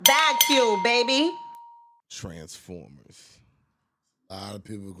fuel, baby. Transformers. A lot of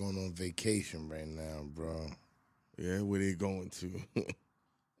people going on vacation right now, bro. Yeah, where they going to?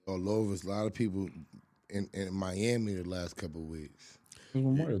 All over. A lot of people in Miami the last couple of weeks.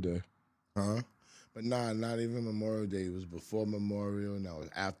 Memorial Day. Huh? But nah, not even Memorial Day. It was before Memorial. Now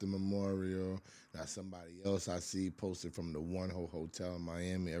it's after Memorial. Now somebody else I see posted from the One Hotel in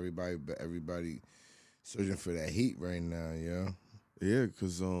Miami. Everybody searching for that heat right now, yo. Yeah,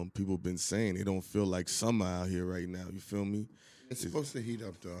 because people been saying it don't feel like summer out here right now. You feel me? It's supposed to heat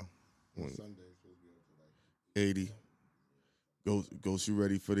up though. On Sunday it's supposed to be up to like 80. Ghost, you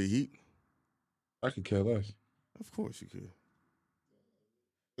ready for the heat? I could care less. Of course you could.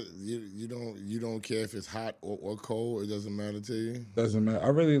 You don't care if it's hot or cold. It doesn't matter to you. Doesn't matter.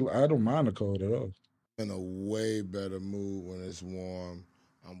 I don't mind the cold at all. I'm in a way better mood when it's warm.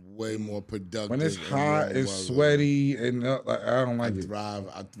 I'm way more productive. When it's hot, it's sweaty, and I don't like it.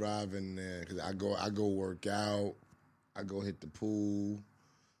 I thrive in there because I go work out. I go hit the pool.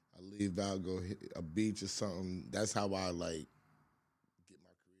 I leave out, go hit a beach or something. That's how I like get my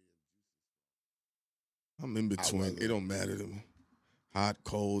career. I'm in between. It don't matter to me. Hot,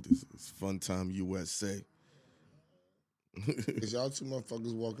 cold, it's fun time USA. Cause y'all two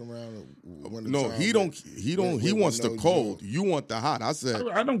motherfuckers walking around. No, he wants the cold. You want the hot. I said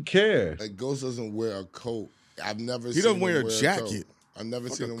I don't care. Like Ghost doesn't wear a coat. I've never. He seen doesn't him wear a jacket. I've never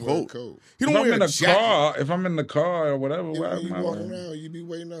Fuck seen a him coat. wear a coat. He don't wear a jacket. If I'm in the car or whatever, Yeah, when you walk around, you be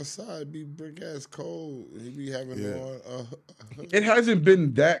waiting outside. Be brick ass cold. He be having on. It hasn't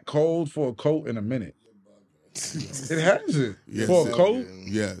been that cold for a coat in a minute. It hasn't for a coat.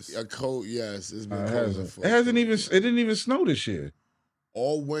 Yes, a coat. Yes, it's been It cold. hasn't. It hasn't even. It didn't even snow this year.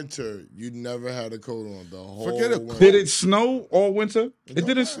 All winter, you never had a coat on. The whole Forget a winter. Did it snow all winter? It didn't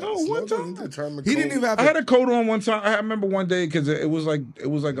matter. snow It one snowed time. He didn't even have. I had a coat on one time. I remember one day because it was like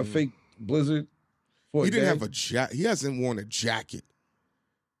a fake blizzard. He didn't have a jacket. He hasn't worn a jacket.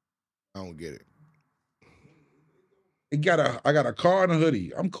 I don't get it. I got a car and a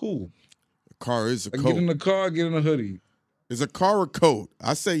hoodie. I'm cool. A car is a I coat. get in the car, get in a hoodie. Is a car a coat?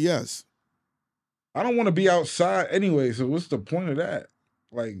 I say yes. I don't want to be outside anyway, so what's the point of that?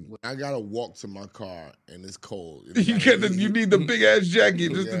 Like, When I gotta walk to my car and it's cold. you need the big ass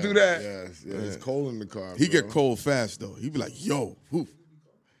jacket just to do that. Yes, it's cold in the car. He bro. get cold fast though. He be like, "Yo, whoo."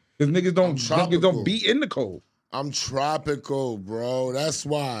 Because niggas don't tropical. be in the cold. I'm tropical, bro. That's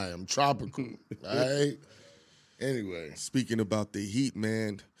why I'm tropical. Right? Anyway, Speaking about the heat,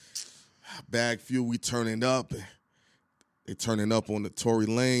 man, Bag Fuel, we turning up. They turning up on the Tory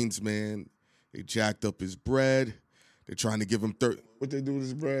Lanez, man. They jacked up his bread. They're trying to give him what they do with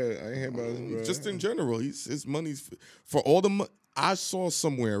his bread? I ain't hear about his bread. Just in general, his money's for all the I saw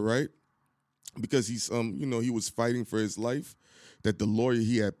somewhere, right? Because he's he was fighting for his life, that the lawyer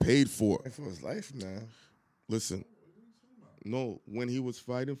he had paid for. For his life now. Listen, no, when he was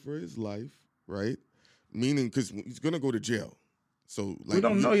fighting for his life, right? Meaning, because he's gonna go to jail. So like, We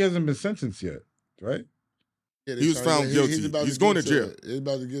don't know. He hasn't been sentenced yet, right? Yeah, He was found guilty. He's going to jail. He's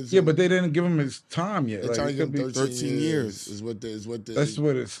about to get. Yeah, but they didn't give him his time yet. They're Like, trying it to could give be him 13 years. Is what the That's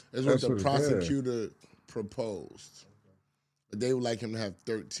what it's. is that's what the it's prosecutor proposed. But they would like him to have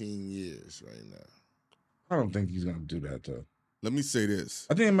 13 years right now. I don't think he's gonna do that though. let me say this.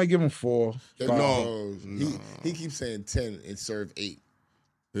 I think they might give him 4. They 5. proposed. He keeps saying 10 and serve 8.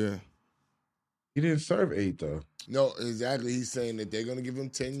 Yeah. He didn't serve 8 though. No, exactly. He's saying that they're gonna give him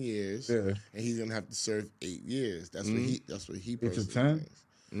 10 years, Yeah. and he's gonna have to serve 8 years. That's what he. That's what he. It's a personally 10? thinks.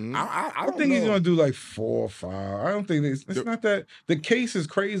 Mhm. I don't think he's know. gonna do like 4 or 5. I don't think it's not that. The case is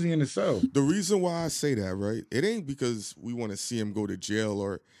crazy in itself. The reason why I say that, right? It ain't because we want to see him go to jail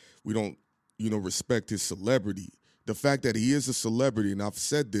or we don't, respect his celebrity. The fact that he is a celebrity, and I've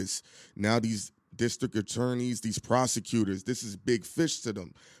said this, now these district attorneys, these prosecutors, this is big fish to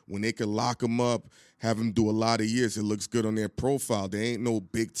them. When they can lock him up, have him do a lot of years, it looks good on their profile. They ain't no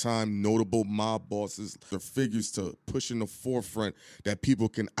big-time notable mob bosses or figures to push in the forefront that people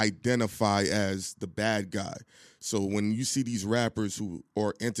can identify as the bad guy. So when you see these rappers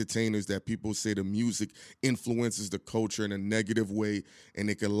or entertainers that people say the music influences the culture in a negative way, and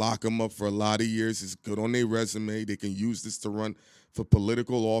they can lock them up for a lot of years, it's good on their resume. They can use this to run for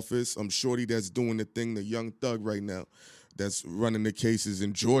political office. I'm shorty that's doing the thing, the young thug right now, that's running the cases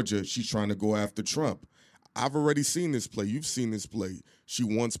in Georgia. She's trying to go after Trump. I've already seen this play. You've seen this play. She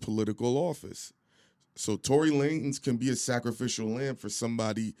wants political office. So Tory Lanez can be a sacrificial lamb for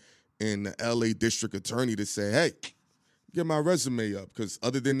somebody in the LA district attorney to say, hey, get my resume up. Because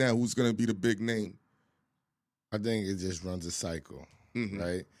other than that, who's going to be the big name? I think it just runs a cycle,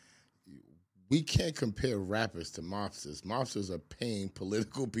 right? we can't compare rappers to mobsters. Mobsters are paying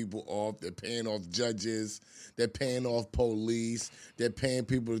political people off. They're paying off judges. They're paying off police. They're paying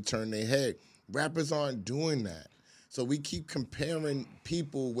people to turn their head. Rappers aren't doing that. So we keep comparing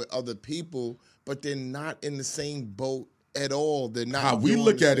people with other people, but they're not in the same boat at all. They're not how we doing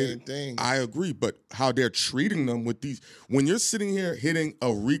look the at same it, thing. I agree, but how they're treating them with these, when you're sitting here hitting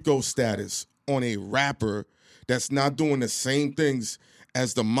a RICO status on a rapper that's not doing the same things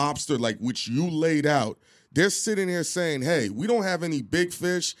as the mobster, like which you laid out, they're sitting here saying, hey, we don't have any big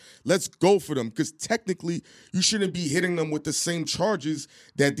fish, let's go for them, because technically you shouldn't be hitting them with the same charges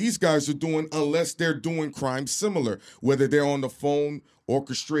that these guys are doing unless they're doing crimes similar, whether they're on the phone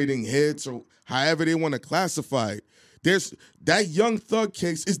orchestrating hits or however they want to classify it. There's that Young Thug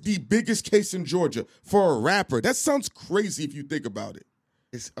case is the biggest case in Georgia for a rapper. That sounds crazy if you think about it.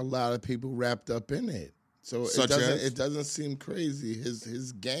 It's a lot of people wrapped up in it. So it doesn't seem crazy.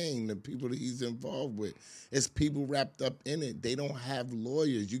 His gang, the people that he's involved with, it's people wrapped up in it. They don't have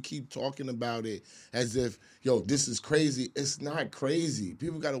lawyers. You keep talking about it as if, yo, this is crazy. It's not crazy.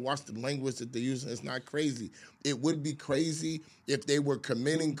 People got to watch the language that they're using. It's not crazy. It would be crazy if they were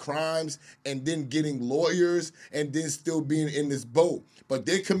committing crimes and then getting lawyers and then still being in this boat. But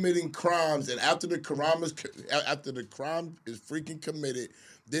they're committing crimes, and after the crime is freaking committed,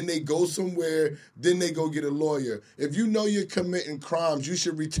 then they go somewhere, then they go get a lawyer. If you know you're committing crimes, you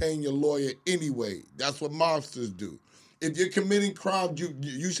should retain your lawyer anyway. That's what mobsters do. If you're committing crimes,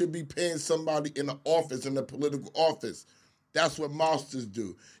 you should be paying somebody in the office, in the political office. That's what mobsters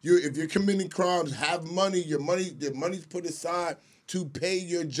do. If you're committing crimes, have money. Your money's put aside to pay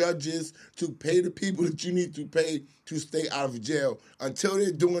your judges, to pay the people that you need to pay to stay out of jail. Until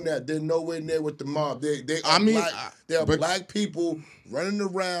they're doing that, they're nowhere near with the mob. They are black people running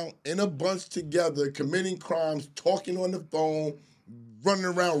around in a bunch together, committing crimes, talking on the phone, running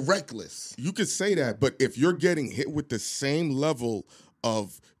around reckless. You could say that, but if you're getting hit with the same level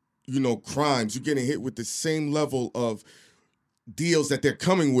of, crimes, you're getting hit with the same level of deals that they're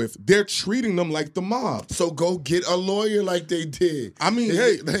coming with, they're treating them like the mob. So go get a lawyer like they did. I mean,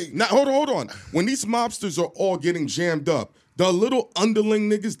 now hold on. When these mobsters are all getting jammed up, the little underling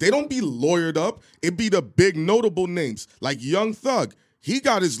niggas, they don't be lawyered up. It be the big notable names like Young Thug. He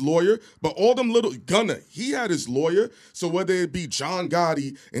got his lawyer, but all them little Gunna, he had his lawyer. So whether it be John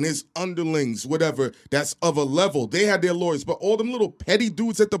Gotti and his underlings, whatever, that's of a level, they had their lawyers. But all them little petty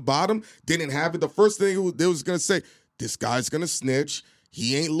dudes at the bottom didn't have it. The first thing they was gonna say, this guy's gonna snitch.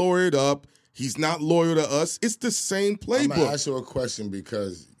 He ain't lawyered up. He's not loyal to us. It's the same playbook. I'm gonna ask you a question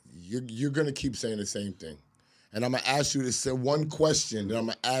because you're gonna keep saying the same thing, and I'm gonna ask you to say one question that I'm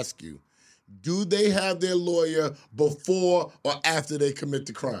gonna ask you: do they have their lawyer before or after they commit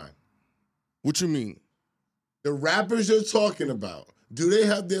the crime? What you mean? The rappers you're talking about, do they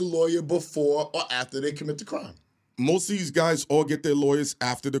have their lawyer before or after they commit the crime? Most of these guys all get their lawyers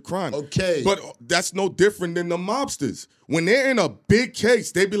after the crime. Okay. But that's no different than the mobsters. When they're in a big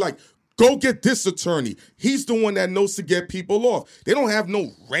case, they be like, go get this attorney. He's the one that knows to get people off. They don't have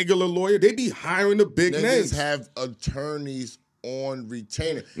no regular lawyer. They be hiring the big names. Niggas have attorneys on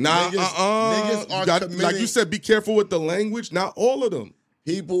retainer. Nah, niggas are committing. Like you said, be careful with the language. Not all of them.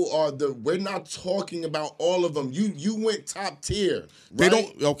 We're not talking about all of them. You went top tier, right? They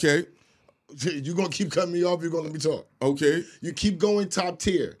don't, okay. You're going to keep cutting me off, you're going to let me talk. Okay. You keep going top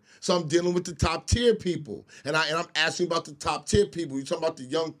tier. So I'm dealing with the top tier people. And I'm asking about the top tier people. You're talking about the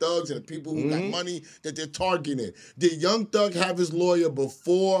Young Thugs and the people who got money that they're targeting. Did Young Thug have his lawyer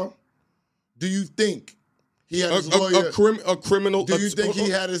before? Do you think he had his lawyer? A criminal. Do you think he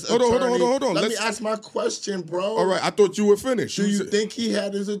had his attorney? Hold on. Let me ask my question, bro. All right, I thought you were finished. Do you think he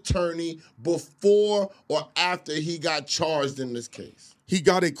had his attorney before or after he got charged in this case? He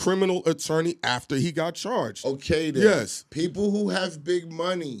got a criminal attorney after he got charged. Okay, then. Yes. People who have big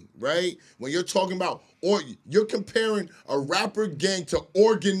money, right? When you're talking about, or you're comparing a rapper gang to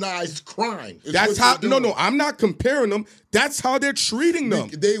organized crime. That's how, no, I'm not comparing them. That's how they're treating them.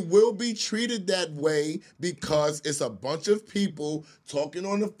 They will be treated that way because it's a bunch of people talking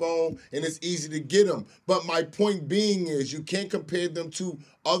on the phone and it's easy to get them. But my point being is you can't compare them to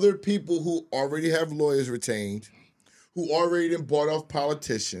other people who already have lawyers retained, who already bought off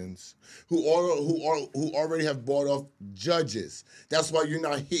politicians, who already have bought off judges. That's why you're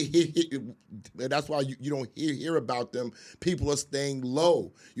not that's why you don't hear about them. People are staying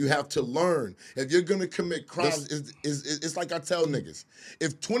low. You have to learn. If you're gonna commit crimes, it's like I tell niggas.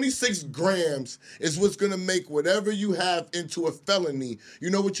 If 26 grams is what's gonna make whatever you have into a felony, you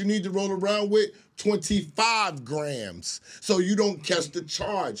know what you need to roll around with? 25 grams, so you don't catch the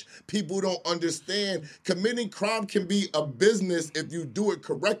charge. People don't understand committing crime can be be a business if you do it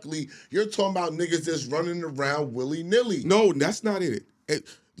correctly. You're talking about niggas just running around willy-nilly. No, that's not it.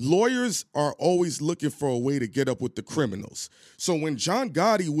 Lawyers are always looking for a way to get up with the criminals. So when John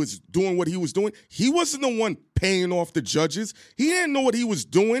Gotti was doing what he was doing, he wasn't the one paying off the judges. He didn't know what he was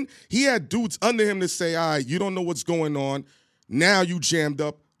doing. He had dudes under him to say, all right, you don't know what's going on. Now you jammed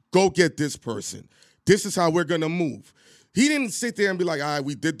up. Go get this person. This is how we're going to move. He didn't sit there and be like, all right,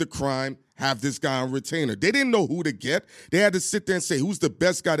 we did the crime, have this guy on retainer. They didn't know who to get. They had to sit there and say, who's the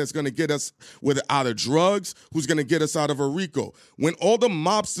best guy that's going to get us out of drugs, who's going to get us out of a RICO. When all the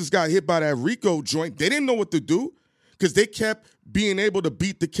mobsters got hit by that RICO joint, they didn't know what to do because they kept being able to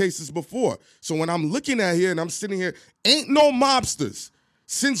beat the cases before. So when I'm looking at here and I'm sitting here, ain't no mobsters.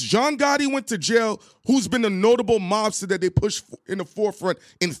 Since John Gotti went to jail, who's been a notable mobster that they pushed in the forefront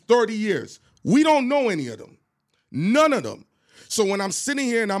in 30 years? We don't know any of them. None of them. So when I'm sitting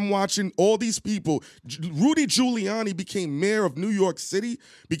here and I'm watching all these people, Rudy Giuliani became mayor of New York City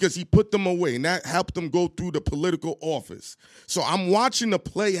because he put them away, and that helped them go through the political office. So I'm watching the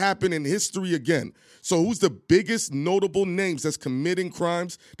play happen in history again. So who's the biggest notable names that's committing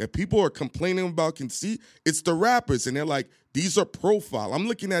crimes that people are complaining about can see? It's the rappers, and they're like, these are profile. I'm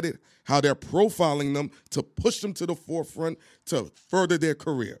looking at it, how they're profiling them to push them to the forefront to further their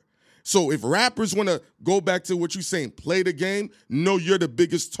career. So if rappers want to go back to what you're saying, play the game, no, you're the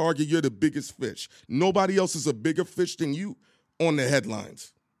biggest target, you're the biggest fish. Nobody else is a bigger fish than you on the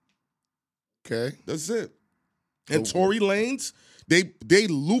headlines. Okay. That's it. And Tory Lanez, they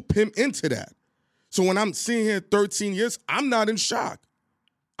loop him into that. So when I'm sitting here 13 years, I'm not in shock.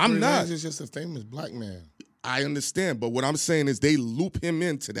 I'm not. Tory Lanez is just a famous black man. I understand, but what I'm saying is they loop him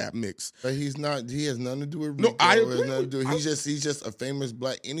into that mix. But he's not. He has nothing to do with Rico. No, I agree. He's just a famous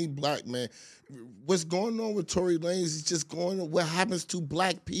black. Any black man. What's going on with Tory Lanez is just going on. What happens to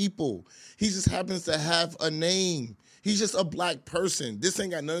black people? He just happens to have a name. He's just a black person. This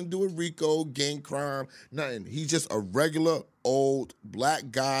ain't got nothing to do with Rico, gang crime, nothing. He's just a regular old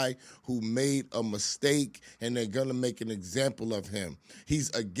black guy who made a mistake, and they're going to make an example of him. He's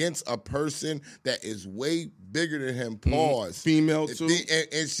against a person that is way bigger than him. Pause. Female, too.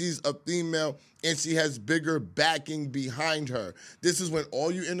 And she's a female, and she has bigger backing behind her. This is when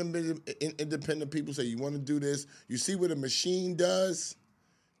all you independent people say, you want to do this? You see what a machine does?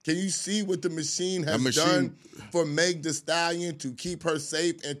 Can you see what the machine has done for Meg Thee Stallion to keep her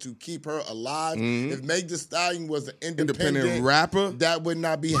safe and to keep her alive? Mm-hmm. If Meg Thee Stallion was an independent rapper, that would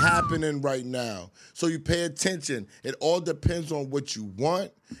not be happening right now. So you pay attention. It all depends on what you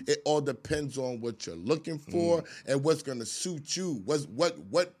want. It all depends on what you're looking for and what's going to suit you.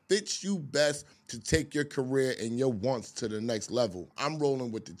 What fits you best to take your career and your wants to the next level. I'm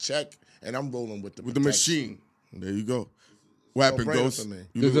rolling with the check, and I'm rolling with the machine. There you go. What happened, Ghost?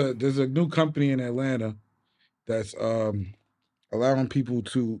 There's a new company in Atlanta that's allowing people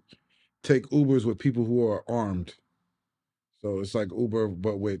to take Ubers with people who are armed. So it's like Uber,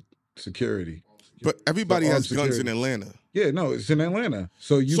 but with security. But everybody has guns in Atlanta. Yeah, no, it's in Atlanta.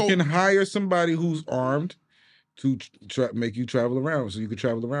 So you can hire somebody who's armed to make you travel around, so you can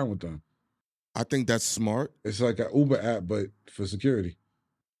travel around with them. I think that's smart. It's like an Uber app, but for security.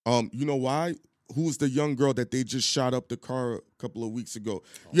 You know why? Who's the young girl that they just shot up the car a couple of weeks ago?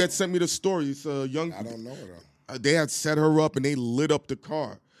 You had sent me the story. It's a young. I don't know her. They had set her up and they lit up the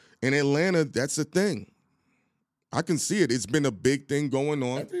car. In Atlanta, that's a thing. I can see it. It's been a big thing going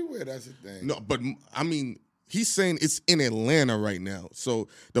on. Everywhere, that's a thing. No, but I mean, he's saying it's in Atlanta right now. So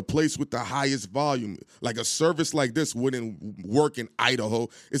the place with the highest volume, like a service like this wouldn't work in Idaho.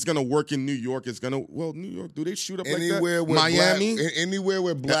 It's going to work in New York. It's going to, New York, do they shoot up anywhere like that? Miami? Anywhere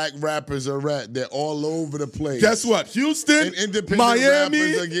where black rappers are at, they're all over the place. Guess what? Houston, and independent Miami.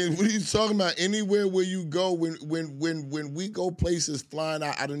 rappers, again, what are you talking about? Anywhere where you go, when we go places flying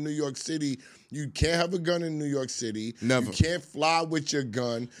out of New York City, you can't have a gun in New York City. Never. You can't fly with your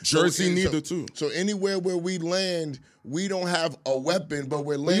gun. Jersey neither, too. So anywhere where we land, we don't have a weapon, but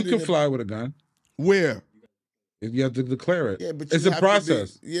we're landing. You can fly with a gun. Where? You have to declare it. Yeah, but it's a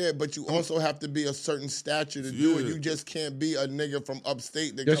process. But you also have to be a certain stature to do it. You just can't be a nigga from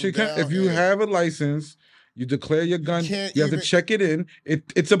upstate that yes, you can. If you have a license, you declare your gun. You have to check it in.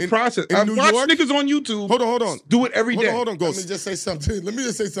 It's a process. I watch niggas on YouTube. Hold on. Do it every day. Hold on, Ghost. Let me just say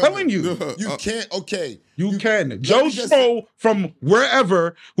something. Telling you. You can't. Okay. You can. Joe Schmo from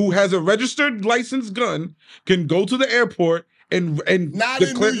wherever who has a registered licensed gun can go to the airport and not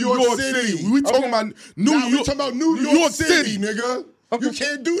declare in New York City. We talking about New York City, nigga. Okay. You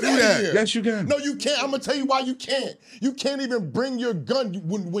can't do that here. Yes, you can. No, you can't. I'm going to tell you why you can't. You can't even bring your gun.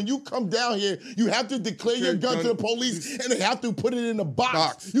 When you come down here, you have to declare your gun to the police, and they have to put it in a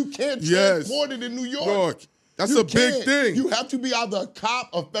box. You can't transport it in New York. That's a big thing. You have to be either a cop,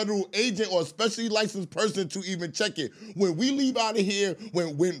 a federal agent, or a specially licensed person to even check it. When we leave out of here,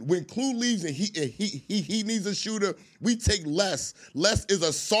 when Clue leaves and he needs a shooter, we take Les. Les is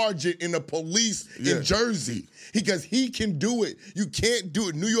a sergeant in the police in Jersey because he can do it. You can't do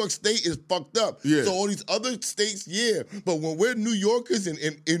it. New York State is fucked up. Yeah. So all these other states, but when we're New Yorkers and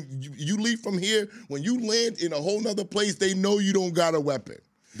you leave from here, when you land in a whole nother place, they know you don't got a weapon.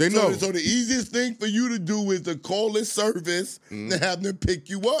 They know. So the easiest thing for you to do is to call this service and have them pick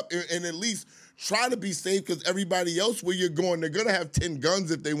you up and at least try to be safe because everybody else where you're going, they're going to have 10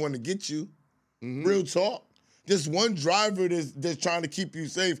 guns if they want to get you. Real talk. Just one driver that's trying to keep you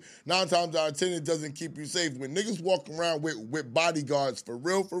safe, 9 times out of 10, it doesn't keep you safe. When niggas walk around with bodyguards, for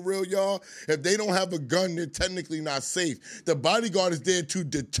real, y'all, if they don't have a gun, they're technically not safe. The bodyguard is there to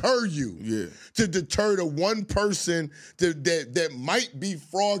deter you. Yeah. To deter the one person that might be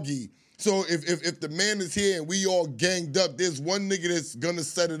froggy. So if the man is here and we all ganged up, there's one nigga that's gonna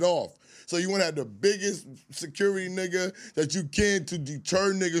set it off. So you want to have the biggest security nigga that you can to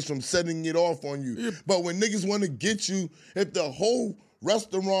deter niggas from setting it off on you. Yeah. But when niggas want to get you, if the whole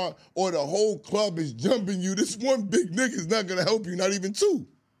restaurant or the whole club is jumping you, this one big nigga is not going to help you, not even two.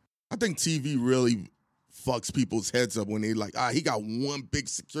 I think TV really fucks people's heads up when they like, he got one big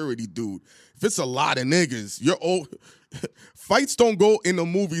security dude. If it's a lot of niggas, you're old. Fights don't go in the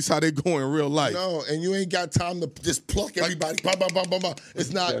movies how they go in real life. No, and you ain't got time to just pluck everybody. Bah, bah, bah, bah, bah.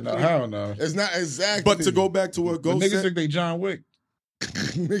 It's not. Hell no. It's not exactly. But to go back to what Ghost niggas said. Think they John Wick.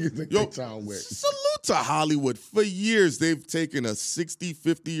 Niggas think they John Wick. Salute to Hollywood. For years, they've taken a 60,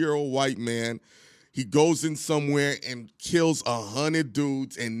 50-year-old white man. He goes in somewhere and kills 100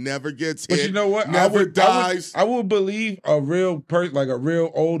 dudes and never gets hit. But you know what? Never dies. I would believe a real person, like a real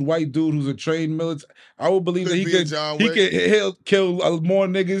old white dude who's a trained military. I would believe that he'll kill more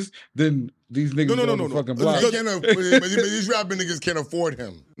niggas than these niggas on the fucking block. But these rapping niggas can't afford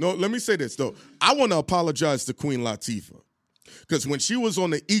him. No, let me say this though. I want to apologize to Queen Latifah. Because when she was on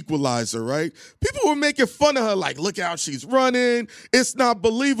The Equalizer, right, people were making fun of her, like, look how she's running. It's not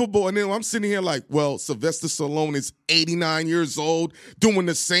believable. And then I'm sitting here like, well, Sylvester Stallone is 89 years old, doing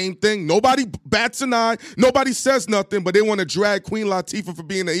the same thing. Nobody bats an eye. Nobody says nothing, but they want to drag Queen Latifah for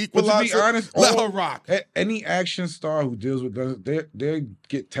being The Equalizer. But to be honest, let her rock. Any action star who deals with guns, they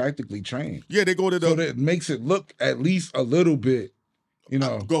get tactically trained. Yeah, they go to the... So that makes it look at least a little bit,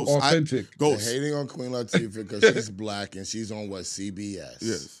 authentic. They're hating on Queen Latifah because she's black and she's on CBS.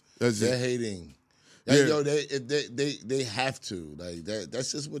 Yes, they're hating. Yeah. Yo, they have to like that.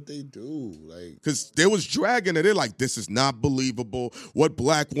 That's just what they do. Like, because they was dragging it. They're like, this is not believable. What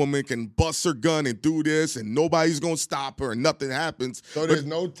black woman can bust her gun and do this, and nobody's gonna stop her, and nothing happens. So there's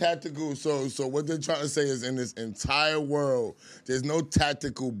no tactical. So what they're trying to say is, in this entire world, there's no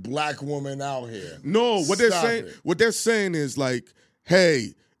tactical black woman out here. No, what they're saying is like,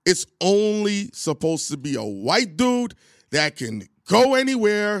 hey, it's only supposed to be a white dude that can go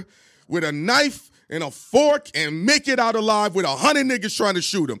anywhere with a knife and a fork and make it out alive with 100 niggas trying to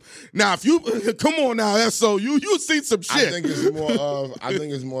shoot him. Now, if you come on now, SO, you seen some shit. I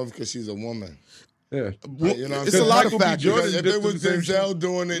think it's more because she's a woman. Yeah, it's a lot of factors. If it was Denzel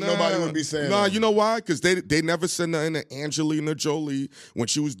doing it, nobody would be saying that. You know why? Because they never said nothing to Angelina Jolie when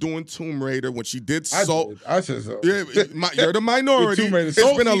she was doing Tomb Raider, when she did Salt. I said so. Yeah, you're the minority.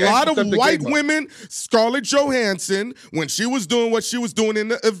 It's been a lot of white women. Scarlett Johansson, when she was doing what she was doing in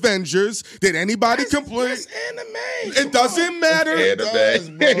the Avengers, did anybody complain? That's anime. It doesn't matter.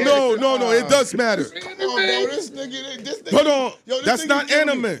 No, it does matter. Come on, bro. This nigga. Hold on. That's not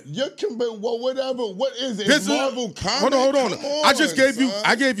anime. Whatever. What is it? It's Marvel comic. Hold on.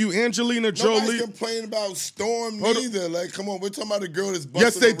 I gave you Angelina Jolie. Nobody's complaining about Storm neither. Like, come on, we're talking about a girl that's busting.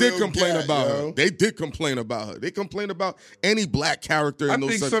 Yes, they did complain about her. They did complain about her. They complained about any black character in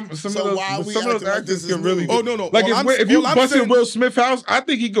those. Some of those actors can really. Oh no. Like if you busting Will Smith house, I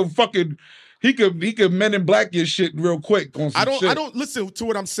think he could fucking. He could Men in Black your shit real quick on some shit. I don't listen to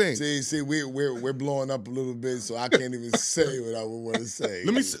what I'm saying. See, we're blowing up a little bit, so I can't even say what I would want to say.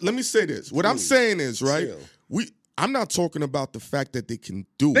 Let me say this. What I'm saying is, right? Chill. I'm not talking about the fact that they can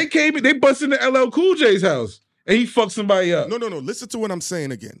do it. They bust into LL Cool J's house and he fucked somebody up. No. Listen to what I'm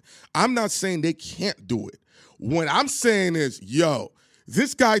saying again. I'm not saying they can't do it. What I'm saying is,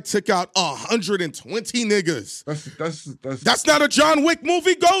 this guy took out 120 niggas. That's not a John Wick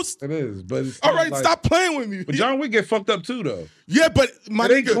movie, Ghost? It is, but it's all right, stop playing with me. But John Wick get fucked up too, though. Yeah, but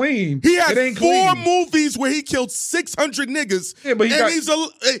it ain't clean. He had 4 movies where he killed 600 niggas. Yeah, but he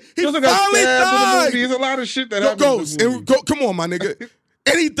finally died. There's a lot of shit that happens. Ghost, come on, my nigga.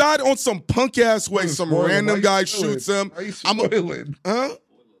 And he died on some punk ass way. Some random guy shoots him. Are you spoiling? Huh?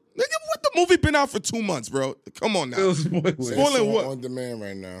 Nigga, what the movie been out for 2 months, bro? Come on now. Still spoiling. Spoiling what? On demand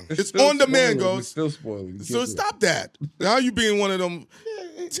right now. It's on demand, spoiling. Ghost. It's still spoiling. So stop that. Now you being one of them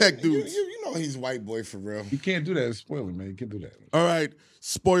tech dudes. You know he's white boy for real. You can't do that. It's spoiling, man. You can't do that. All right.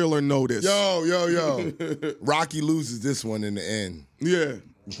 Spoiler notice. Yo. Rocky loses this one in the end. Yeah.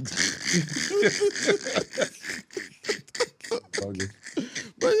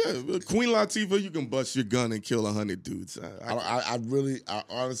 But yeah, Queen Latifah, you can bust your gun and kill 100 dudes. I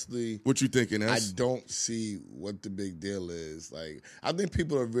honestly, what you thinking? I don't see what the big deal is. Like, I think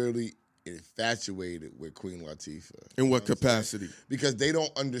people are really infatuated with Queen Latifah. In what capacity? Because they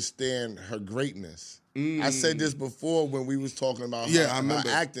don't understand her greatness. I said this before when we was talking about her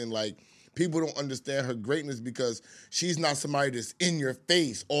acting. Like, people don't understand her greatness because she's not somebody that's in your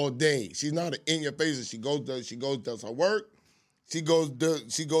face all day. She's not in your face. She goes, does her work. She goes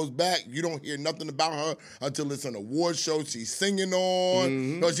back. You don't hear nothing about her until it's an award show she's singing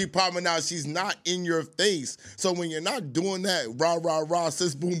on. Or she popping out. She's not in your face. So when you're not doing that, rah, rah, rah,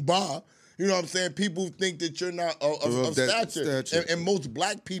 sis, boom, bah, you know what I'm saying? People think that you're not of stature. And most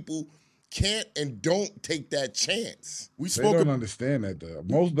black people can't and don't take that chance. They don't understand that, though.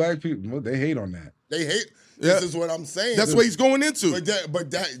 Most black people, they hate on that. They hate. This is what I'm saying. That's what he's going into.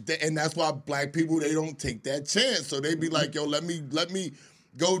 And that's why black people, they don't take that chance. So they be like, yo, let me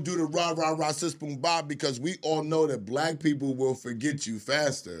go do the rah, rah, rah, sis, boom, bob, because we all know that black people will forget you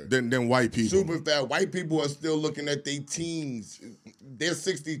faster than white people. Super fast. White people are still looking at their teens. They're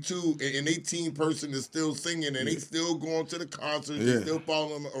 62, and 18 person is still singing, and they still going to the concerts, and still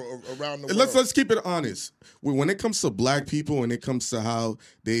following them around the world. Let's keep it honest. When it comes to black people and it comes to how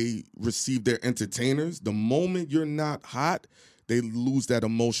they receive their entertainers, the moment you're not hot, they lose that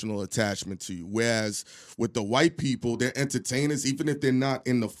emotional attachment to you. Whereas with the white people, they're entertainers, even if they're not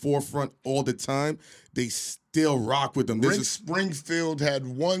in the forefront all the time, they still rock with them. Rick Springfield had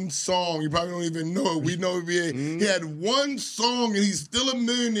one song. You probably don't even know it. We know he had one song, and he's still a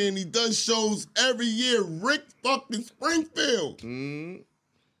millionaire, and he does shows every year. Rick fucking Springfield. Come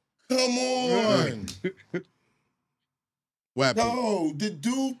on. No, the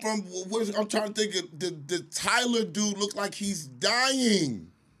dude from I'm trying to think of the Tyler dude looked like he's dying.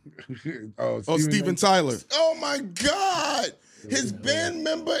 Steven Tyler. Oh my God. His band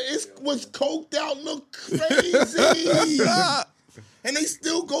member was coked out, look crazy. And they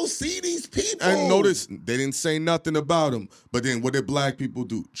still go see these people. And notice they didn't say nothing about him. But then what did black people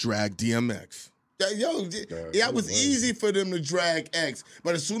do? Drag DMX. It was easy for them to drag X,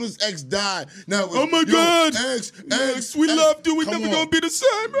 but as soon as X died, now it was, oh my God, X, we loved you. We never gonna be the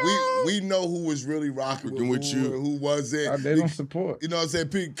same. We know who was really rocking with you, who wasn't. They don't support. You know what I'm saying?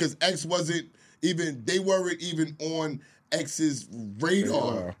 Because X wasn't even. They weren't even on X's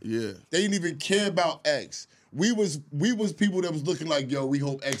radar. Yeah, they didn't even care about X. We was people that was looking like, yo, we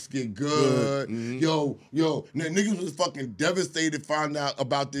hope X get good. Yo, now niggas was fucking devastated to find out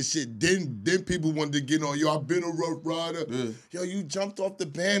about this shit. Then people wanted to get on, yo, I've been a rough rider. Yo, you jumped off the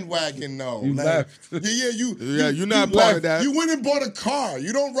bandwagon though. You left. You're not part of that. You went and bought a car.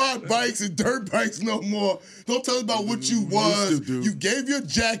 You don't ride bikes and dirt bikes no more. Don't tell us about what you was. You gave your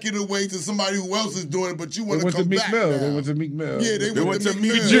jacket away to somebody who else is doing it, but you want to come back now. They went to Meek Mill. Yeah, they went to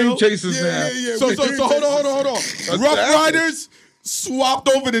Meek Mill. Dream Chasers now. Yeah. So hold on. Rough Riders swapped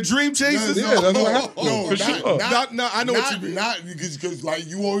over to Dream Chasers? That's what happened. I know what you mean. Not because like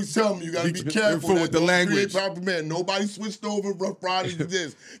you always tell me, you gotta be careful with the language. Man, nobody switched over. Rough Riders to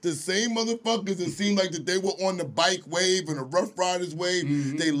this. The same motherfuckers that seemed like that they were on the bike wave and the Rough Riders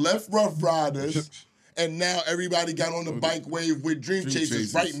wave. They left Rough Riders. And now everybody got on the bike wave with Dream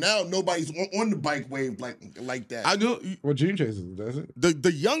Chasers. Right now, nobody's on the bike wave like that. I know. What Dream Chasers does it?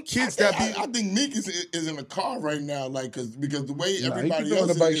 The young kids I think Meek is in a car right now, like because the way everybody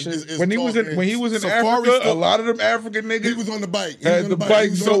else is when he was in Africa, a lot of them African niggas. He was on the bike. Had the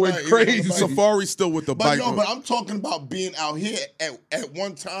bike going crazy. Safari still with the bike. But I'm talking about being out here at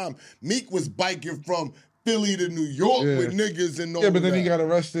one time. Meek was biking from Philly to New York with niggas and all. Yeah, but then he got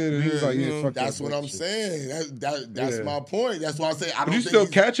arrested and he was like, fuck that's what I'm saying. That's my point. That's why I say I don't. But you still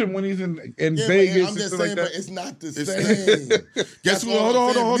catch him when he's in Vegas. I'm just saying, but it's not the same. Guess what?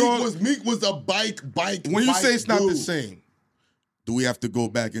 Hold on. Meek was a bike. When you say it's not the same, do we have to go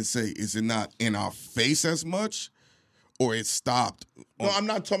back and say, is it not in our face as much? Or it stopped? No, I'm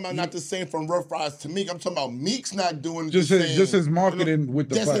not talking about not the same from Rough Riders to Meek. I'm talking about Meek's not doing just the his, same. Just his marketing with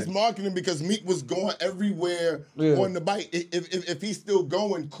the bike. Just his marketing because Meek was going everywhere on the bike. If he's still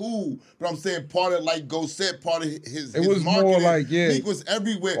going, cool. But I'm saying part of like Go Set, part of his was marketing. More like Meek was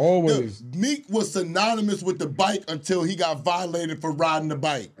everywhere. Always. Meek was synonymous with the bike until he got violated for riding the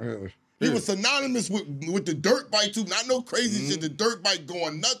bike. Really? He was synonymous with the dirt bike too. Not no crazy shit. The dirt bike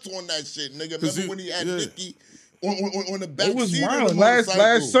going nuts on that shit, nigga. Remember when he had Nicky on the back It was seat wild. of the motorcycle?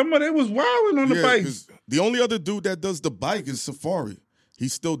 Last summer, they was wilding on the bikes. The only other dude that does the bike is Safari. He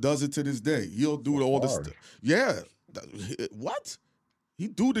still does it to this day. He'll do all this stuff. Yeah. What? He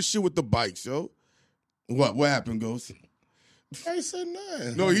do the shit with the bikes, yo. What happened, Ghost? I ain't said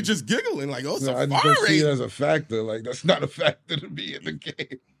nothing. No, he just giggling like, oh, Safari. I just don't see it as a factor. Like, that's not a factor to be in the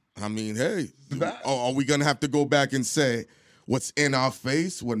game. I mean, hey, are we going to have to go back and say what's in our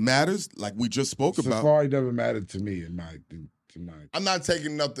face, what matters, like we just spoke about? Safari never mattered to me in my I'm not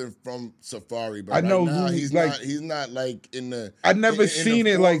taking nothing from Safari, but I know right now, he's he's not like in the. I never seen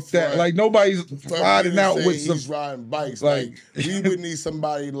it like that. Like nobody's riding out with he's riding bikes. Like we would need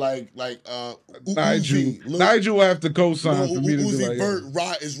somebody like Nigel. Nigel will have to co-sign for me to do Uzi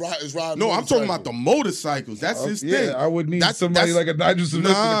that. is riding. No, I'm talking about the motorcycles. That's his thing. Yeah, I would need somebody like a Nigel Smith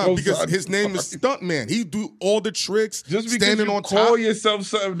to co-sign. Because his name is Stuntman. He do all the tricks. Just because standing you on call top. yourself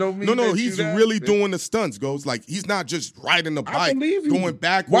something don't mean No, he's really doing the stunts. Goes like he's not just riding the bike, I believe you. going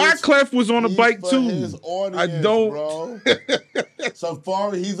backwards. Wyclef was on a bike too. His audience, I don't. Bro.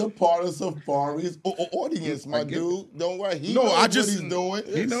 Safari, he's a part of Safari's audience, my dude. Don't worry. He knows what he's doing.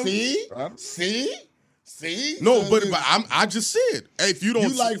 See? No, but I just said, hey, if you don't, you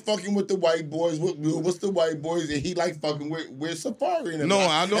like fucking with the white boys. What's the white boys? And he like fucking with Safari. And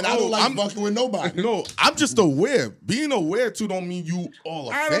I know. And I don't like fucking with nobody. No, I'm just aware. Being aware too don't mean you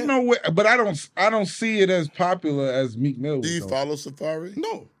all. I don't know but I don't see it as popular as Meek Mill. Do you follow Safari?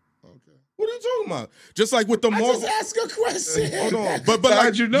 No. Okay. What are you talking about? Just like with the Marvel. Just ask a question. Hold on, but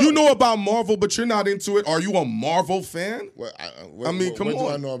like, you know about Marvel, but you're not into it. Are you a Marvel fan? Well, I mean, come on. What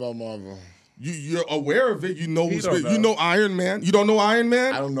do I know about Marvel? You're aware of it. You know you know Iron Man. You don't know Iron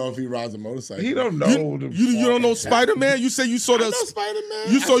Man? I don't know if he rides a motorcycle. He don't know. You don't know Spider-Man? You say you saw the Spider-Man.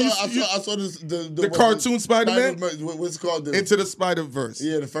 I saw the cartoon Spider-Man. What's it called? Into the Spider-Verse.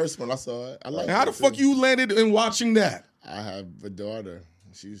 Yeah, the first one. I saw it. I like it. How the fuck you landed in watching that? I have a daughter.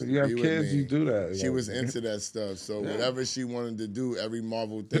 You have kids, you do that. She was into that stuff. So whatever she wanted to do, every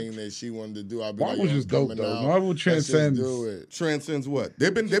Marvel thing that she wanted to do, I'll be Marvel's just dope though. Marvel transcends. Transcends what?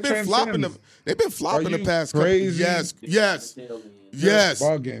 They've been flopping the past crazy. Couple. Yes.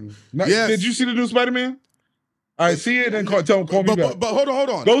 Ball game. Did you see the new Spider-Man? All right, see it and call me back. But hold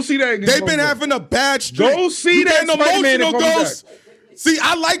on. Go see that. They've been having a bad streak. Go see that Spider-Man and call me back. See,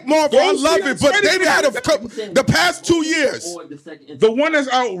 I like Marvel. I love it, but they've had the past 2 years. The one that's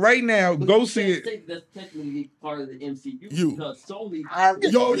out right now, go see it. That's technically part of the MCU. Because Sony.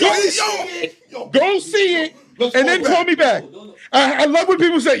 Go see it and then call me back. I love when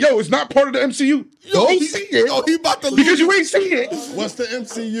people say, "Yo, it's not part of the MCU." Go see it. He about to because you ain't seen it. What's the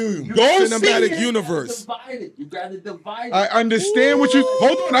MCU? Cinematic universe. You got to divide it. I understand what you.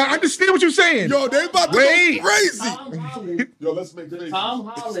 Hold on. I understand what you're saying. Yo, they about to go crazy. Yo, let's make crazy. Tom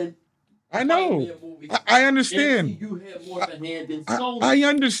Holland. I know. I understand. You had more of a hand than Sony. I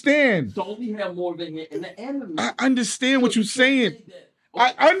understand. Sony had more of a hand in the anime. I understand what you're saying.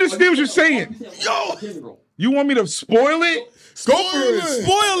 I understand what you're saying. Yo, you want me to spoil it? Spoil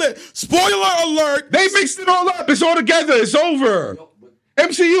it. Spoiler alert. They mixed it all up. It's all together. It's over.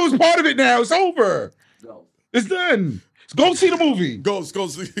 MCU is part of it now. It's over. It's done. Go see the movie. Go.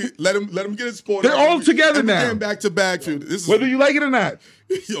 Let him get it spoiled. They're all together now. Getting back to back. Whether you like it or not.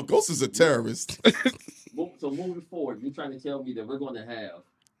 Yo, Ghost is a terrorist. So moving forward, you're trying to tell me that we're going to have.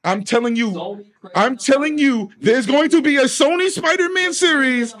 I'm telling you, there's going to be a Sony Spider-Man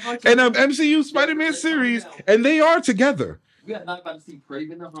series and an MCU Spider-Man series, and they are together. We are not about to see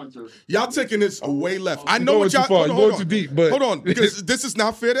Kraven the Hunter. Y'all taking this way left. I know what y'all. Hold on. Too deep, but hold on, because this is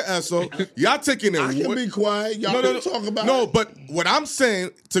not fair to Esso. Y'all taking it. I can be quiet. Y'all can talk about it. No, but what I'm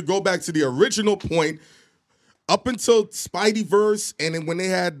saying, to go back to the original point, up until Spideyverse, and then when they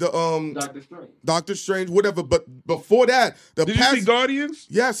had the Doctor Strange, whatever. But before that, did you see Guardians?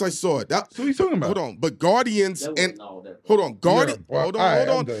 Yes, I saw it. What are you talking about? Hold on, but Guardians hold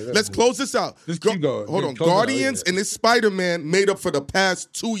on. Let's close this out. Keep going. Hold on, Guardians and this Spider-Man made up for the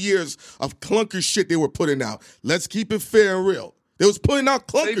past 2 years of clunker shit they were putting out. Let's keep it fair and real. They was putting out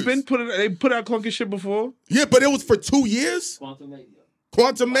clunkers. They put out clunker shit before. Yeah, but it was for 2 years.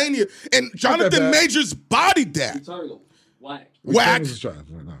 Quantumania. And Jonathan Majors bodied that. Eternal. Whack.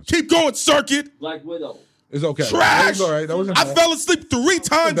 Keep going, Circuit. Black Widow. It's okay. Trash. All right. I fell asleep 3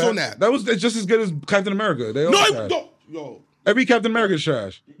 times on that. That was just as good as Captain America. They all yo. Every Captain America is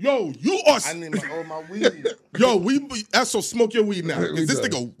trash. Yo, you are. I need to hold my weed. Yo, that's so smoke your weed now. Because this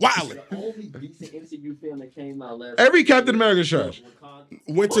nigga wildin'. The only decent MCU film that came out last Every Captain America is trash.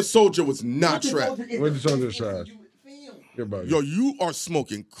 Winter Soldier was not trash. Winter Soldier is trash. Your body. Yo, you are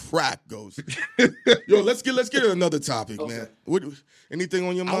smoking crack, Ghost. Yo, let's get another topic, man. What, anything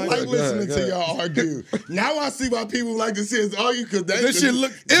on your I mind? like listening to y'all argue. Now I see why people like to see us argue because that shit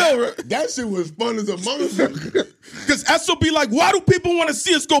look ill. Right? That shit was fun as a motherfucker. Because SO be like, why do people want to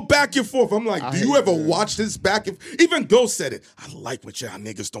see us go back and forth? I'm like, do you ever watch this back and even Ghost said it. I like what y'all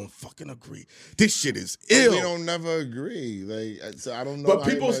niggas don't fucking agree. This shit is ill. We don't never agree. Like, so I don't know. But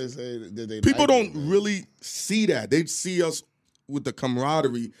people don't really see that. They see us with the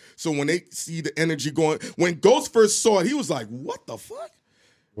camaraderie. So when they see the energy going, when Ghost first saw it, he was like, what the fuck?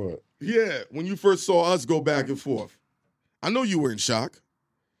 What? Yeah, when you first saw us go back and forth. I know you were in shock.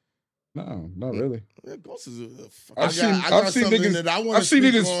 No, not really. Yeah, Ghost is a I've got seen something niggas. that I want I've to seen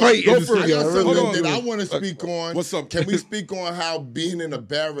speak niggas on. fight in the Go for it. I studio. got I really something do. that I want to speak on. What's up? Can we speak on how being in a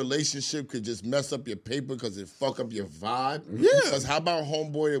bad relationship could just mess up your paper because it fuck up your vibe? Yeah. Because how about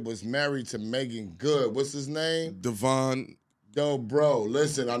homeboy that was married to Megan Good? What's his name? Devon Yo, bro,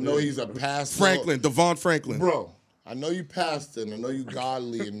 listen, I know he's a pastor. Devon Franklin. Bro, I know you pastor and I know you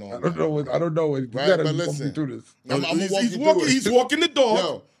godly and all I don't know. I don't know. You Right, gotta but walk me listen. through this. I'm gonna walk you He's through walking. it. He's walking the dog.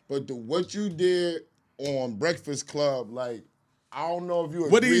 Yo, but what you did on Breakfast Club, like, I don't know if you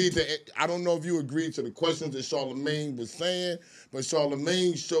What did he agreed to. I don't know if you agreed to the questions that Charlamagne was saying, but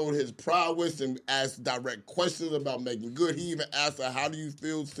Charlamagne showed his prowess and asked direct questions about Megan Good. He even asked her, "How do you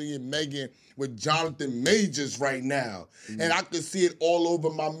feel seeing Megan with Jonathan Majors right now?" And I could see it all over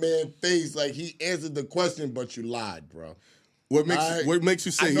my man's face. Like, he answered the question, but you lied, bro. What makes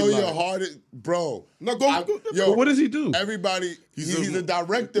you say I know he your lied? heart is, bro. No, go. Yo, But what does he do? Everybody, he's a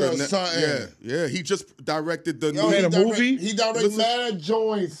director or something. Yeah. He just directed the Yo, made he a movie? He directed mad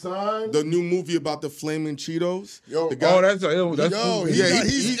joints, son. the new movie about the flaming Cheetos. Yo, the guy, Oh, that's ill. That's Yo, cool.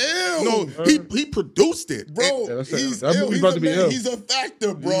 he's ill. No, he produced it, Bro, Yeah, he's that ill. movie He's about a to be man. ill. He's a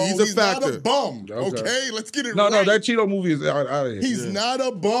factor, bro. He's a not factor. a bum. Okay. Okay, let's get it No, right. no, that Cheeto movie is out of here. He's not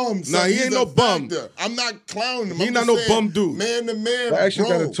a bum. Son. Nah, he He's ain't a no bum. factor. I'm not clowning him. He I'm not just no saying, bum dude. Man to man, I actually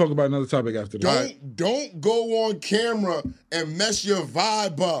bro. got to talk about another topic after that. Don't go on camera and mess your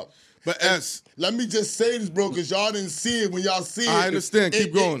vibe up. But Let me just say this, bro, because y'all didn't see it when y'all see it. I understand.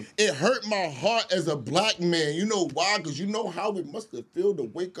 Keep going. It hurt my heart as a black man. You know why? Because you know how it must have felt to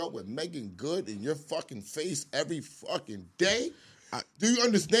wake up with Megan Good in your fucking face every fucking day? Do you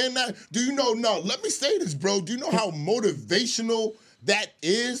understand that? Do you know? No, let me say this, bro. Do you know how motivational that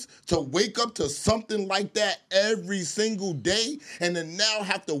is to wake up to something like that every single day and then now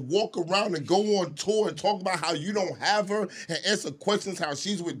have to walk around and go on tour and talk about how you don't have her and answer questions how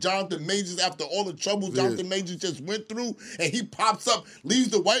she's with Jonathan Majors after all the trouble Jonathan Majors just went through, and he pops up, leaves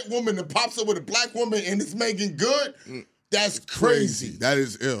the white woman and pops up with a black woman and it's Megan Good? That's crazy. That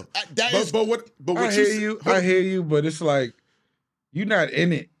is ill. But what I hear you. I hear you, but it's like you're not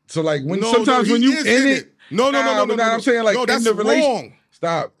in it. So like when No, sometimes no, when he you is in in it. it. No. I'm saying like No, that's in the relationship. wrong.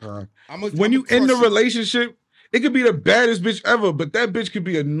 Stop. When I'ma you in the crush it. relationship, it could be the baddest bitch ever, but that bitch could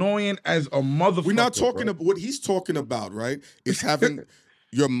be annoying as a motherfucker. We're not talking bro. about what he's talking about, right? Is having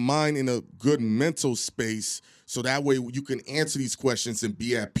your mind in a good mental space so that way you can answer these questions and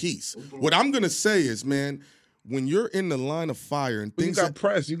be at peace. What I'm gonna say is, man, when you're in the line of fire and You things got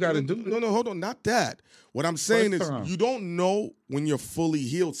pressed. You got to do it. No, hold on, not that. What I'm saying First is time. you don't know when you're fully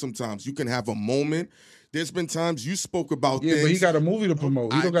healed sometimes. You can have a moment. There's been times you spoke about Yeah, things. but he got a movie to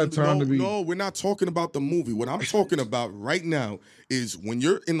promote. He don't got time to be. No, we're not talking about the movie. What I'm talking about right now is when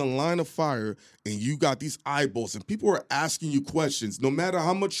you're in the line of fire and you got these eyeballs and people are asking you questions, no matter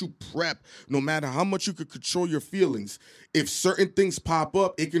how much you prep, no matter how much you could control your feelings, if certain things pop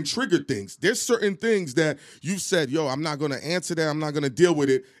up, it can trigger things. There's certain things that you've said, yo, I'm not going to answer that. I'm not going to deal with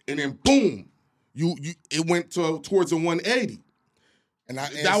it. And then boom, it went towards a 180. And I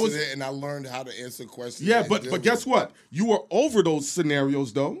answered it, and I learned how to answer questions. Yeah, but guess what? You were over those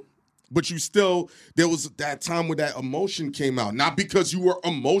scenarios, though. But you still, there was that time where that emotion came out. Not because you were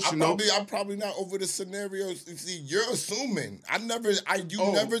emotional. I'm probably not over the scenarios. See, you're assuming.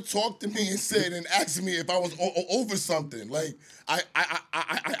 You never talked to me and said and asked me if I was over something. Like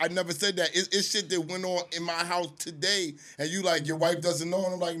I never said that. It's shit that went on in my house today, and you like your wife doesn't know,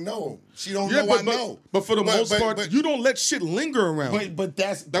 and I'm like, no, she don't know. I know. But for the most part, you don't let shit linger around. But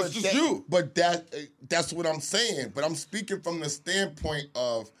that's just you. But that's what I'm saying. But I'm speaking from the standpoint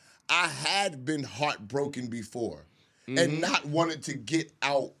of I had been heartbroken before and not wanted to get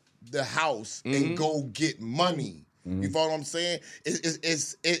out the house and go get money. You follow what I'm saying?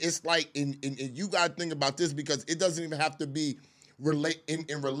 It's like, and you got to think about this because it doesn't even have to be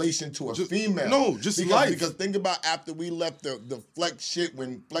in relation to a female. No, just life. Because think about after we left the Flex shit,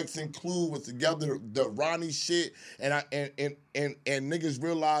 when Flex and Clue was together, the Ronnie shit, and niggas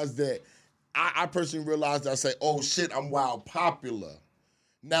realized that I personally realized I say, oh shit, I'm wild popular.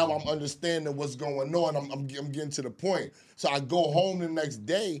 Now I'm understanding what's going on. I'm getting to the point. So I go home the next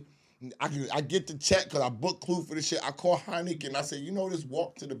day. I get the check because I booked Clue for the shit. I call Heineken. I say, this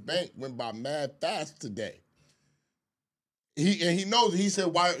walk to the bank went by mad fast today. He knows. He said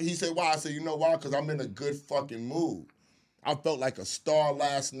why? I said, you know why? Because I'm in a good fucking mood. I felt like a star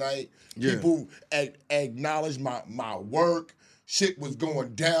last night. Yeah. People acknowledged my work. Shit was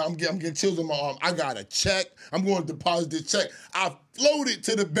going down. I'm getting chills on my arm. I got a check. I'm going to deposit this check. I floated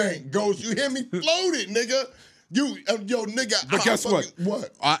to the bank. Ghost, you hear me? Floated, nigga. Yo, nigga. But guess what?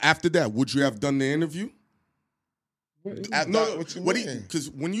 What? After that, would you have done the interview? What you mean? Because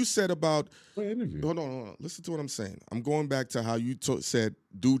when you said about... What interview? Hold on. Listen to what I'm saying. I'm going back to how you said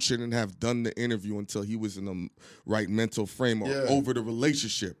dude shouldn't have done the interview until he was in the right mental frame or over the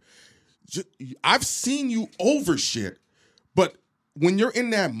relationship. I've seen you over shit, but when you're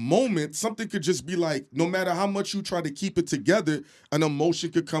in that moment, something could just be like, no matter how much you try to keep it together, an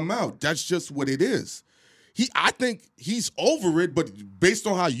emotion could come out. That's just what it is. I think he's over it, but based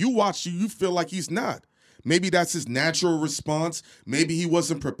on how you watch you feel like he's not. Maybe that's his natural response. Maybe he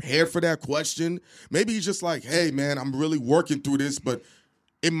wasn't prepared for that question. Maybe he's just like, hey, man, I'm really working through this, but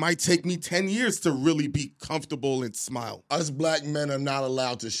it might take me 10 years to really be comfortable and smile. Us black men are not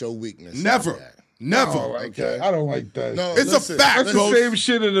allowed to show weakness. Never. Never. Oh, okay. I don't like that. No, it's a fact, That's the same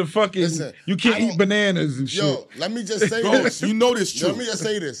shit in the fucking, you can't eat bananas and shit. Yo, let me just say Ghost, this. you know this true. Let me just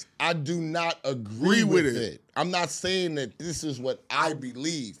say this. I do not agree with it. I'm not saying that this is what I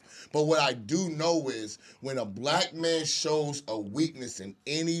believe. But what I do know is when a black man shows a weakness in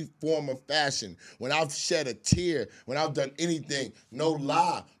any form of fashion, when I've shed a tear, when I've done anything, no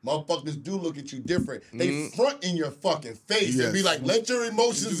lie, motherfuckers do look at you different. They front in your fucking face and be like, let your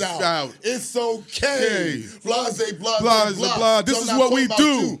emotions out. It's okay. Blase, blase, blase. This is what we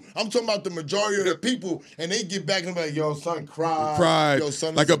do. I'm talking about the majority of the people, and they get back and be like, yo, son, cry. Yo,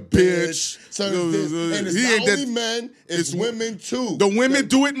 son, like a bitch. Son is this. And it's not only men, it's women too. The women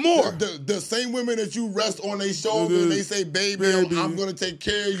do it more. The same women that you rest on their shoulders and they say, baby, I'm going to take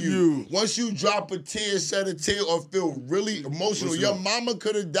care of you. Once you drop a tear, shed a tear, or feel really emotional, your mama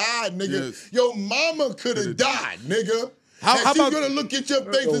could have died, nigga. Yes. Your mama could have died, nigga. How about going to look at your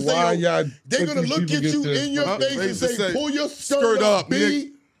face and say, they're going to look at you in your face and say, pull your skirt up,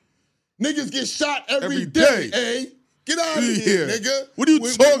 B. Niggas get shot every day, eh? Get out of here, nigga. What are you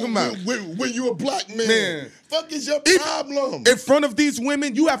talking about? When you a black man. Fuck is your problem? In front of these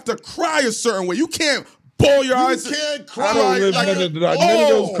women, you have to cry a certain way. You can't ball your eyes. You can't cry. I don't live by none of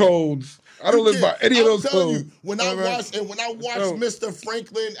those codes. I don't live by any of those codes. When I watched Mr.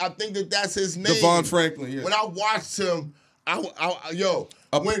 Franklin, I think that's his name. Devon Franklin, yeah. When I watched him,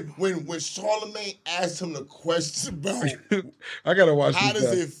 when Charlemagne asked him the question about I gotta watch how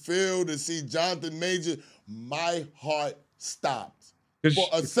does it feel to see Jonathan Major, my heart stopped for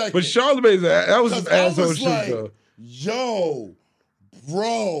a second. But Charlemagne's that was some asshole shit like, though. Yo,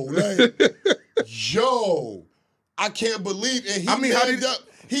 bro, like, yo, I can't believe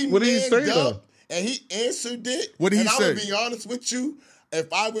it. What did he say though? And he answered it. What did he say? I'm gonna be honest with you.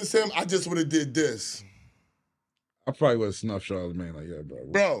 If I was him, I just would have did this. I probably would have snuffed Charlemagne like, yeah,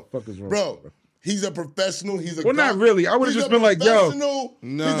 bro. What the fuck is wrong? Bro. He's a professional. Not really. I would have just been like, yo. No.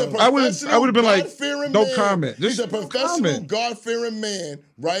 I would have been like, don't comment. He's a professional, God-fearing man,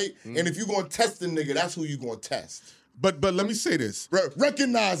 right? And if you're going to test the nigga, that's who you're going to test. But let me say this.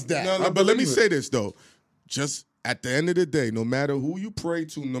 Recognize that. No, but let me say this, though. Just at the end of the day, no matter who you pray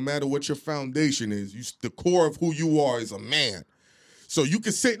to, no matter what your foundation is, the core of who you are is a man. So you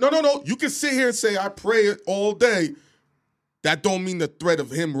can say, no. You can sit here and say, I pray it all day. That don't mean the threat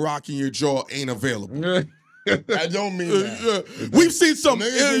of him rocking your jaw ain't available. I don't mean that. We've seen some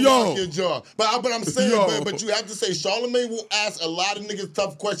niggas rock your jaw. But I'm saying, but you have to say, Charlemagne will ask a lot of niggas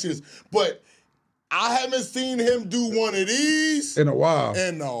tough questions. But I haven't seen him do one of these in a while.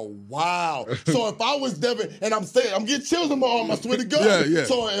 So if I was Devin, and I'm getting chills on my arm, I swear to God. Yeah.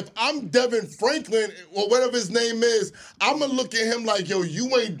 So if I'm Devin Franklin, or whatever his name is, I'm going to look at him like, yo,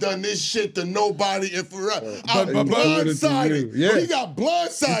 you ain't done this shit to nobody. I'm blindsided. Yeah. He got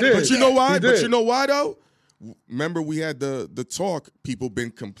blindsided. But you know why? Though? Remember we had the talk, people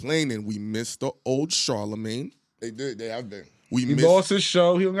been complaining, we missed the old Charlemagne. They did. They have been. He lost his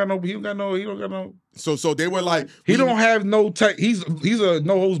show. He don't got no. So they were like, he don't have no. He's a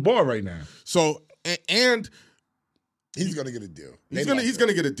no holds bar right now. So and He's gonna get a deal. He's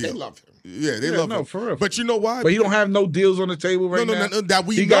gonna get a deal. They love him. Yeah, they love him. For real. But you know what? But he don't have no deals on the table right now. No, that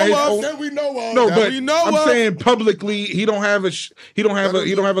we He got his know own- of. That we know of. No, That but we I'm saying publicly, he don't have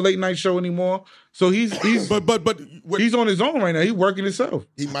a late night show anymore. So he's but he's on his own right now. He's working himself.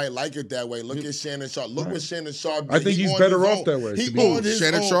 He might like it that way. Look at Shannon Sharp. Look what Shannon Sharp did. I think he's better off that way. He to be owned honest. his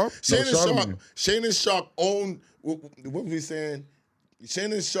Shannon own. Sharp? No, Shannon Sharp owned. What was we saying?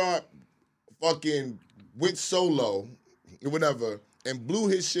 Shannon Sharp fucking went solo, whatever, and blew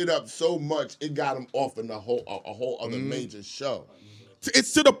his shit up so much it got him off in a whole other major show.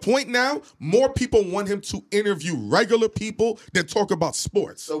 it's to the point now. More people want him to interview regular people than talk about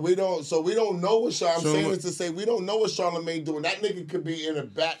sports. So we don't know what I'm saying is to say we don't know what Charlamagne doing. That nigga could be in a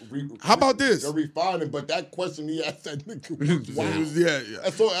back. How about this? They're refining, but that question he asked that nigga was wow. Yeah.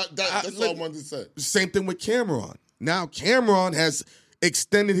 That's all. That's all I wanted to say. Same thing with Cameron. Now Cameron has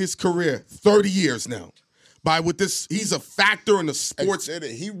extended his career 30 years now. With this, he's a factor in the sports.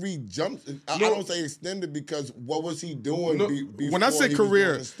 He re-jumped. I don't say extended because what was he doing before when I say he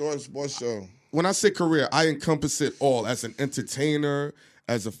career, was doing the sports show? When I say career, I encompass it all as an entertainer,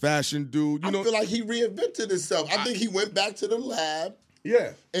 as a fashion dude. I feel like he reinvented himself. I think he went back to the lab.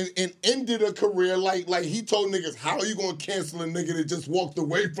 Yeah. And ended a career like he told niggas, how are you going to cancel a nigga that just walked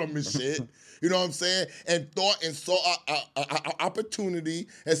away from his shit? You know what I'm saying? And thought and saw an opportunity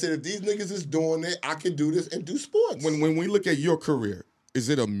and said, if these niggas is doing it, I can do this and do sports. When we look at your career, is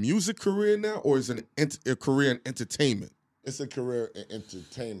it a music career now or is it a career in entertainment? It's a career in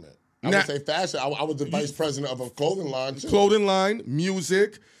entertainment. I would say fashion. I was the vice president of a clothing line. Too. Clothing line,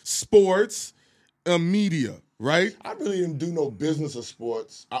 music, sports, media, right? I really didn't do no business of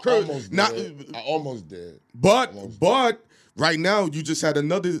sports. I almost did. But right now, you just had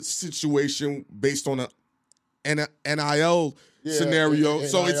another situation based on an NIL scenario,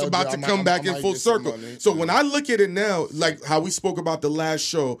 so it's about to come back in full circle. So when I look at it now, like how we spoke about the last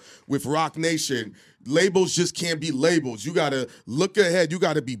show with Rock Nation, labels just can't be labels. You got to look ahead. You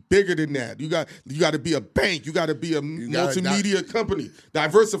got to be bigger than that. You got to be a bank. You got to be a multimedia company.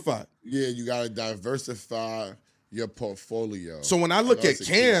 Diversify. Yeah, you got to diversify your portfolio. So when I look at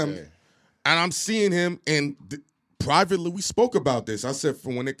Cam, and I'm seeing him, and privately we spoke about this. I said,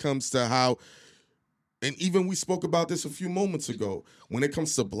 for when it comes to how, and even we spoke about this a few moments ago, when it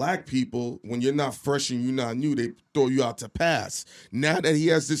comes to black people, when you're not fresh and you're not new, they throw you out to pass. Now that he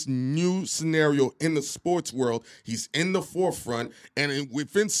has this new scenario in the sports world, he's in the forefront, and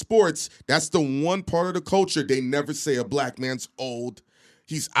within sports, that's the one part of the culture they never say a black man's old,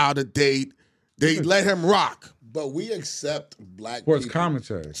 he's out of date. They let him rock. But we accept black Sports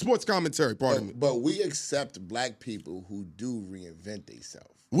people. Sports commentary, pardon me. But we accept black people who do reinvent themselves.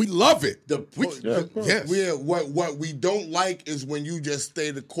 We love it. What we don't like is when you just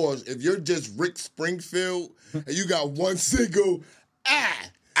stay the course. If you're just Rick Springfield and you got one single,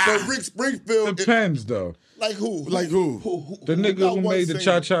 but Rick Springfield depends though. Like who? The nigga who made the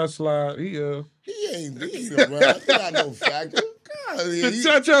cha-cha slide. He ain't around. He not no factor. The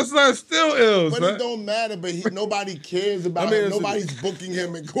cha-cha slide still ill, but it don't matter. But nobody cares about him. Nobody's booking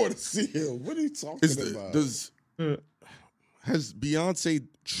him and going to see him. What are you talking about? Has Beyonce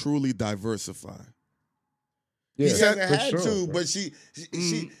truly diversified? Yeah, she hasn't had to, but she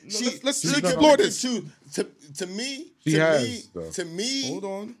let's explore this. To me,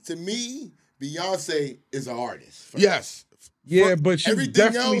 Beyonce is an artist. Yes. Yeah, but she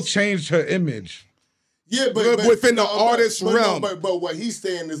definitely changed her image. Yeah, but within the artist realm. But what he's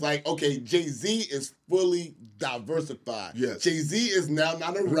saying is like, okay, Jay-Z is fully diversified. Yes. Jay-Z is now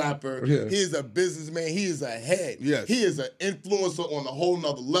not a rapper. Yeah. He is a businessman. He is a head. Yes. He is an influencer on a whole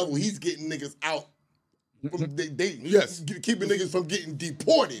nother level. He's getting niggas out. Keeping niggas from getting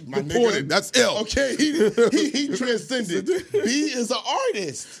deported, my nigga. That's ill. Okay, he transcended. B is an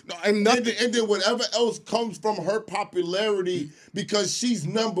artist. No, and then whatever else comes from her popularity because she's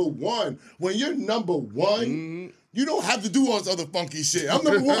number one. When you're number one, you don't have to do all this other funky shit. I'm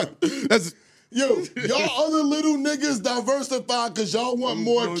number one. Yo, y'all other little niggas diversify because y'all want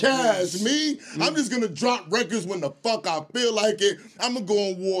more cash. Me, I'm just going to drop records when the fuck I feel like it. I'm going to go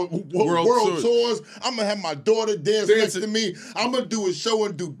on world tours. I'm going to have my daughter dance next to me. I'm going to do a show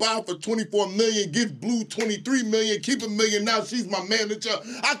in Dubai for $24 million, give Blue $23 million, keep $1 million now. She's my manager.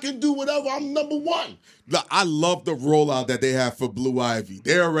 I can do whatever. I'm number one. I love the rollout that they have for Blue Ivy.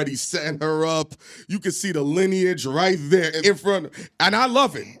 They're already setting her up. You can see the lineage right there in front. And I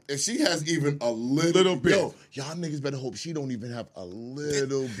love it. If she has even a little bit. Yo, y'all niggas better hope she don't even have a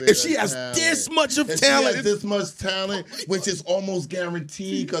little bit If she has this much of talent. She has this much talent, which is almost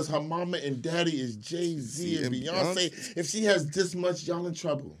guaranteed because her mama and daddy is Jay-Z and Beyonce. If she has this much, y'all in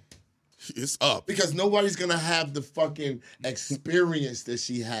trouble. It's up. Because nobody's gonna have the fucking experience that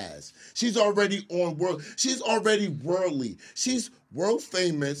she has. She's already on world. She's already worldly. She's world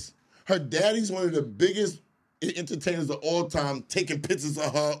famous. Her daddy's one of the biggest entertainers of all time, taking pictures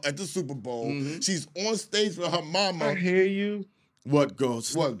of her at the Super Bowl. Mm-hmm. She's on stage with her mama. I hear you. What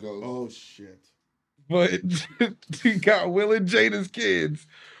goes? What goes? Oh shit. But you got Will and Jada's kids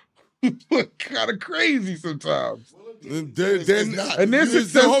who look kind of crazy sometimes. Then And this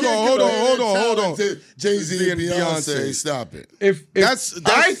is hold on. Jay-Z and Beyonce, stop it. If That's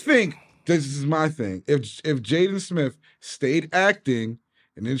I think this is my thing. If Jaden Smith stayed acting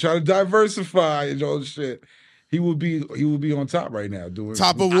and then try to diversify and all this shit, he would be on top right now doing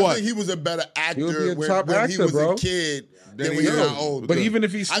top of I what? think he was a better actor would be a when, top when actor, he was bro. a kid than Then when he he got old. older. But even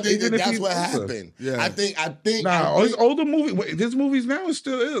if he's, I think even that if that's he's what older. happened. Yeah. I think. Nah, I his think older movie, his movies now is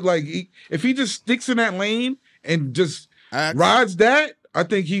still like if he just sticks in that lane and just Act. rides that, I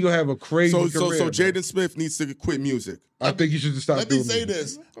think he gonna have a crazy career. So bro. Jaden Smith needs to quit music. I think he should just stop. Let me doing say music.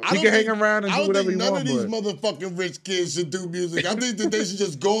 this. He can hang around and do whatever he none wants. of these But motherfucking rich kids should do music. I think that they should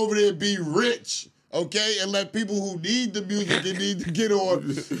just go over there and be rich, okay? And let people who need the music and need to get on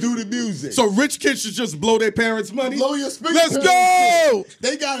do the music. So rich kids should just blow their parents' money. Blow your speakers. Let's go.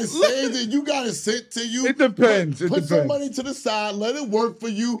 They gotta say that you gotta sit to you. It depends. Put some money to the side, let it work for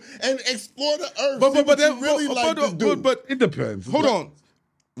you, and explore the earth. But See what that you really like to do. but it depends. hold on.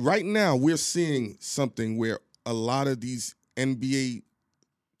 Right now, we're seeing something where a lot of these NBA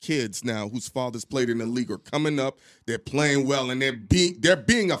kids now, whose fathers played in the league, are coming up. They're playing well, and they're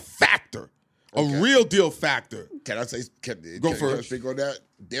being a factor, a real deal factor. Can I say? Go Can I first. speak on that?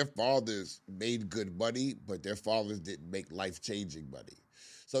 Their fathers made good money, but their fathers didn't make life-changing money.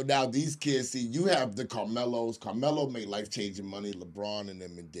 So now these kids, see, you have the Carmelos. Carmelo made life-changing money. LeBron and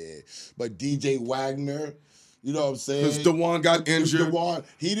them did. But DJ Wagner, you know what I'm saying? Because DeJuan got injured. DeJuan,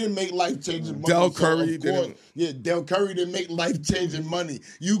 he didn't make life-changing money. Del So, Curry of course, didn't. Yeah, Del Curry didn't make life-changing money.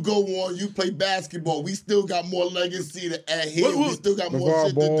 You go on, you play basketball. We still got more legacy to add here. We still got more LeVar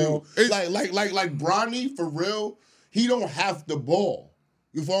shit Ball. to do. Like Bronny, for real, he don't have the ball.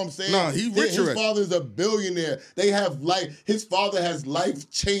 You feel what I'm saying? Nah, he richer. His father's a billionaire. His father has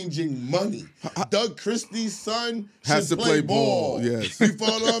life-changing money. Doug Christie's son Has should to play ball, ball. yes. You feel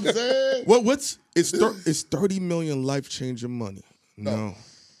what I'm saying? It's 30 million life-changing money. No.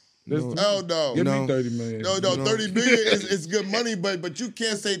 Hell no. Give No. me 30 million. No, 30 million is good money, but you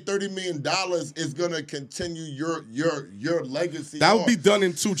can't say $30 million is gonna continue your legacy. That would on. be done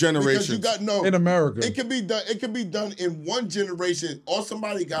in 2 generations. Because you got in America. It can be done. It can be done in 1 generation. All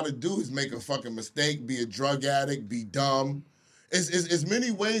somebody got to do is make a fucking mistake, be a drug addict, be dumb. It's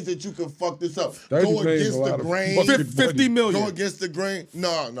many ways that you can fuck this up. 30 Go million is against a the lot of grain. fucking 50 million. Go against the grain.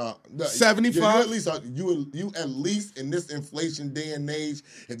 No. 75? You at least in this inflation day and age,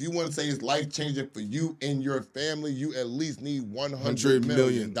 if you want to say it's life changing for you and your family, you at least need $100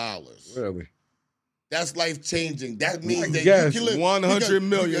 million. Really? That's life changing. That means that guess you can live 100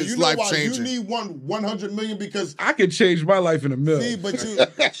 million is life changing. You need 100 million because I could change my life in a minute. see,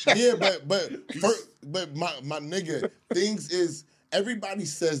 but my nigga, things is everybody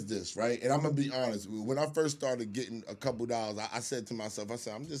says this, right? And I'm gonna be honest. When I first started getting a couple dollars, I said to myself,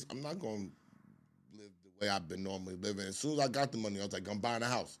 I'm not gonna live the way I've been normally living. As soon as I got the money, I was like, I'm buying a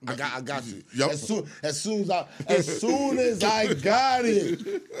house. I got you. Yep. As soon as I got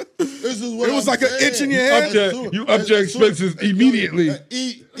it. This is what It was I'm like an saying. itch in your head. You upped your expenses immediately.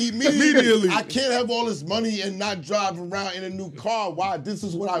 Immediately. I can't have all this money and not drive around in a new car. Why? This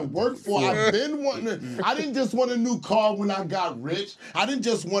is what I work for. I've been wanting I didn't just want a new car when I got rich. I didn't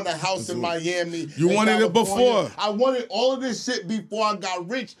just want a house in Miami. You wanted it before. I wanted all of this shit before I got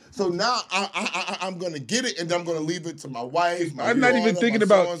rich. So now I'm going to get it and I'm going to leave it to my wife, my I'm not even daughter, thinking my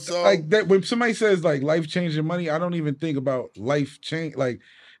about so-and-so. like that. When somebody says like life changing money, I don't even think about life change. Like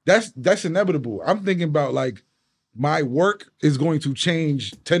that's inevitable. I'm thinking about like my work is going to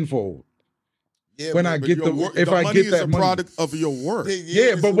change tenfold Yeah, when but- I But get your the work- if I money get is that a money. product of your work.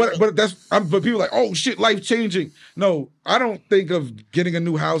 Yeah, this but is but people are like, oh shit, life changing. No, I don't think of getting a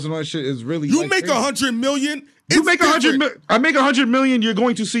new house and all that shit is really. You make life-changing. 100 million. You it's make different. 100 million. I make 100 million. You're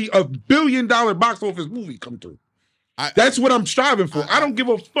going to see a $1 billion box office movie come through. That's what I'm striving for. I don't give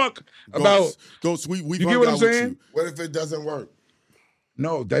a fuck about. Ghost. We You get what I'm saying? What if it doesn't work?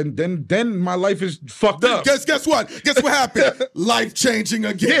 No, then my life is fucked up. Guess what? Guess what happened? Life changing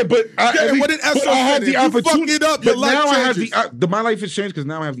again. Yeah, but what did Esther I have say? the If you fuck opportunity. it up, but your life now I have changes. my life has changed because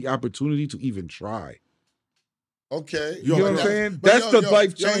now I have the opportunity to even try. Okay. You know what I'm saying? But That's the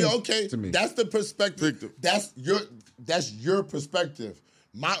life change okay. to me. That's the perspective. Victor. That's your perspective.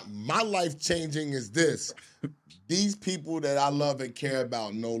 My life changing is this. These people that I love and care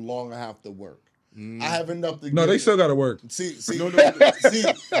about no longer have to work. I have enough to No, they still got to work. See,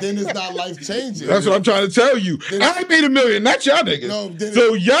 then it's not life changing. That's what I'm trying to tell you. I ain't made $1 million, not y'all niggas. No,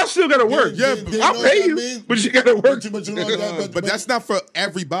 so y'all still got to work. I'll pay you, but you got to work. But that's not for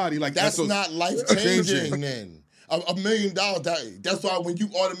everybody. Like that's not life changing. Then $1 million. That's why when you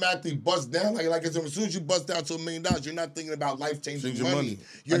automatically bust down, like as soon as you bust down to $1 million, you're not thinking about life changing money.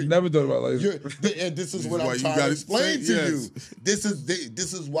 I never thought about life. And this is what I'm trying to explain to you. This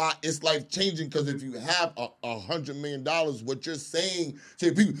is why it's life changing, because if you have $100 million, what you're saying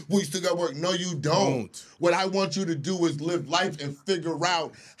to people, we still got work. No, you don't. What I want you to do is live life and figure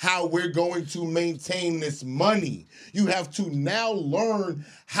out how we're going to maintain this money. You have to now learn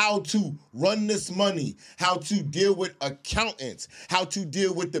how to run this money, how to deal with accountants, how to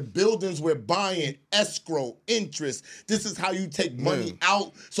deal with the buildings we're buying, escrow, interest. This is how you take money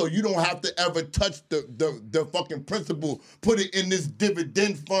out so you don't have to ever touch the fucking principal. Put it in this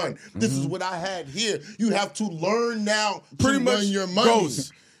dividend fund. This is what I had here. You have to learn now to run your money.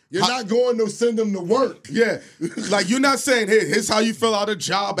 You're not going to send them to work. Yeah. Like, you're not saying, hey, here's how you fill out a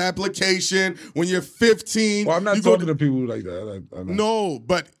job application when you're 15. Well, I'm not talking to people like that. No,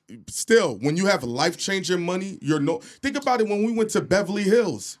 but still, when you have life-changing money, think about it when we went to Beverly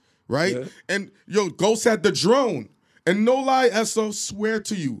Hills, right? Yeah. And, Ghost had the drone. And no lie, Esso, swear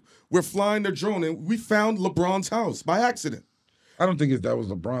to you, we're flying the drone, and we found LeBron's house by accident. I don't think that was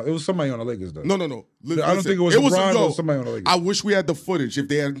LeBron. It was somebody on the Lakers, though. No. Listen, I don't think it was LeBron. It was somebody on the Lakers. I wish we had the footage if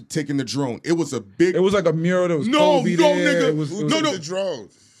they had taken the drone. It was a big... It was like a mural that was Kobe there. Nigga. Who took the drone?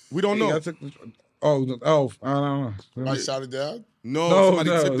 We don't know. I don't know. I shot it down? No, somebody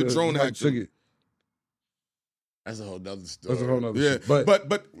took the drone actually. That's a whole nother story. That's a whole nother shit. But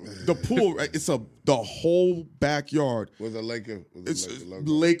the pool, right, it's the whole backyard. With a Laker. It's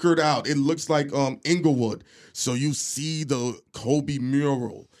lakered out. It looks like Inglewood. So you see the Kobe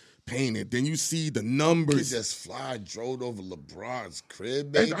mural painted. Then you see the numbers. You just drove over LeBron's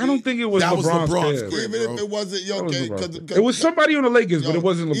crib, baby. I don't think it was LeBron's crib. Even if it wasn't, it was somebody on the Lakers, but it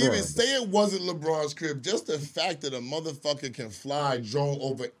wasn't LeBron. Even say it wasn't LeBron's crib, just the fact that a motherfucker can fly a drone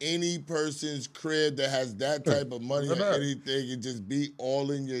over any person's crib that has that type of money or anything and just be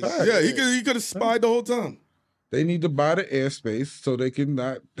all in your shit. Yeah, he could have spied the whole time. They need to buy the airspace so they can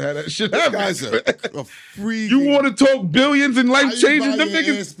not have that shit happen. Guys are a free. You want to talk billions and life changes? Them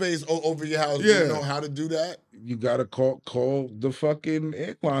niggas airspace over your house. Yeah. Do you know how to do that? You gotta call the fucking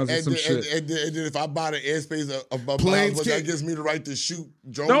airlines and some shit. And then if I buy the airspace above my house, that gives me the right to shoot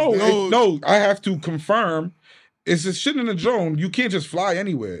drones. No, I have to confirm. It's a shit in a drone. You can't just fly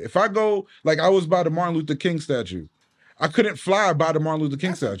anywhere. If I go, like I was by the Martin Luther King statue. I couldn't fly by the Martin Luther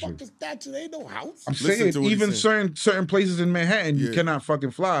King statue. That's a statue. Ain't no house. I'm saying even certain places in Manhattan, you cannot fucking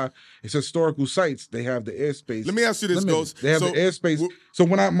fly. It's historical sites. They have the airspace. Let me ask you this, Ghost. They have the airspace. So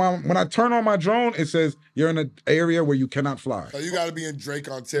when I turn on my drone, it says you're in an area where you cannot fly. So you got to be in Drake,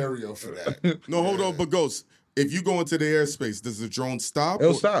 Ontario for that. No, hold on, but Ghost. If you go into the airspace, does the drone stop?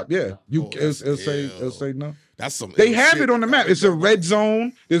 It'll stop. Yeah, it'll say no. That's some. They have it on the map. It's a red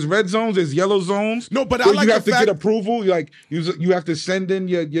zone. There's red zones. There's yellow zones. No, but I like you have to get approval. You have to send in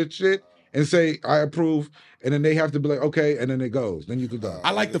your shit and say I approve, and then they have to be like okay, and then it goes. Then you can go.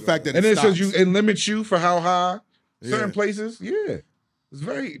 I like the fact that and it says it limits you for how high certain places. Yeah, it's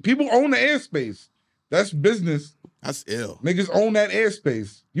very people own the airspace. That's business. That's ill. Niggas own that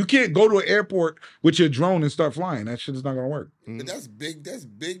airspace. You can't go to an airport with your drone and start flying. That shit is not gonna work. But that's big. That's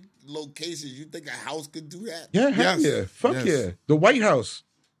big locations. You think a house could do that? Yeah, yeah. Fuck yeah. The White House.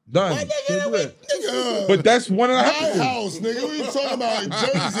 Done. But that's one of the My house, nigga. What you talking about? In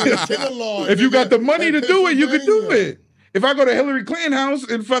Jersey, Kinnelon, if you got the money to do it, you can do it. If I go to Hillary Clinton house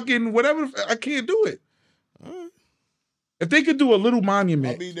and fucking whatever, I can't do it. If they could do a little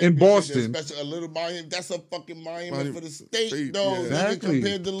monument in Boston. A little monument, that's a fucking monument for the state, though. Yeah. Exactly.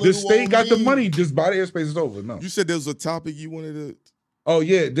 The state got the money, just buy the airspace, it's over. No. You said there was a topic you wanted to... Oh,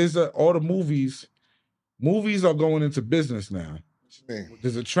 yeah. There's all the movies. Movies are going into business now.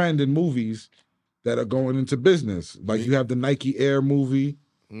 There's a trend in movies that are going into business. Like you have the Nike Air movie.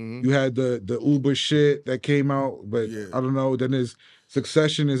 Mm-hmm. You had the Uber shit that came out, but I don't know. Then there's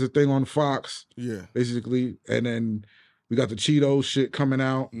Succession is a thing on Fox. Yeah. Basically. And then... we got the Cheetos shit coming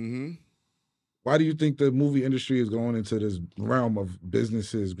out. Mm-hmm. Why do you think the movie industry is going into this realm of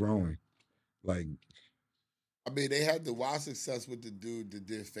businesses growing? Like, I mean, they had the wild success with the dude that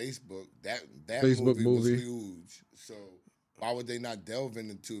did Facebook. That Facebook movie was huge. So why would they not delve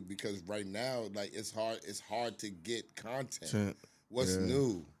into it? Because right now, like it's hard to get content. What's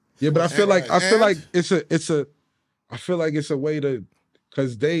new? Yeah, but I feel like it's a way to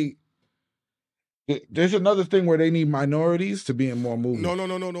because there's another thing where they need minorities to be in more movies.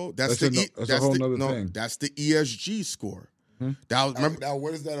 No. That's a whole nother thing. That's the ESG score. Hmm? Now,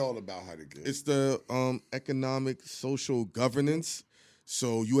 what is that all about? How to get? It's the economic social governance.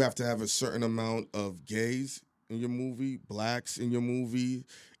 So you have to have a certain amount of gays in your movie, blacks in your movie,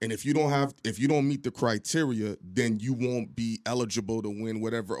 and if you don't meet the criteria, then you won't be eligible to win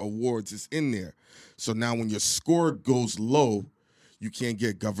whatever awards is in there. So now when your score goes low, you can't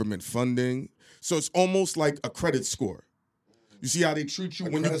get government funding. So it's almost like a credit score. You see how they treat you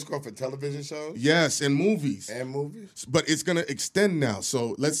when you score for television shows? Yes, and movies. And movies? But it's going to extend now.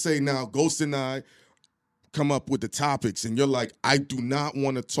 So let's say now Ghost and I come up with the topics and you're like, I do not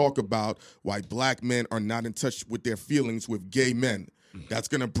want to talk about why black men are not in touch with their feelings with gay men. That's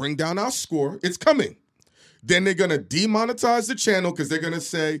going to bring down our score. It's coming. Then they're going to demonetize the channel because they're going to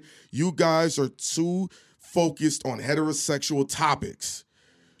say, you guys are too focused on heterosexual topics.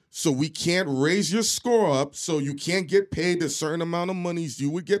 So we can't raise your score up, so you can't get paid a certain amount of monies you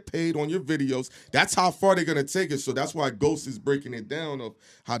would get paid on your videos. That's how far they're gonna take it. So that's why Ghost is breaking it down of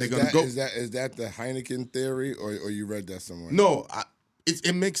how they're gonna go. Is that the Heineken theory, or you read that somewhere? No,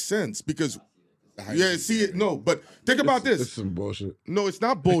 it makes sense because but think about this. It's some bullshit. No, it's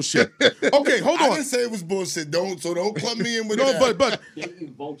not bullshit. Okay, hold on. I didn't say it was bullshit. Don't club me in with no, that. but they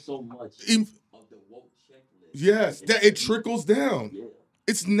invoke so much of the woke checklist. Yes, that it trickles down. Yeah.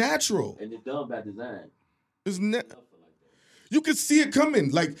 It's natural. And it's done by design. You can see it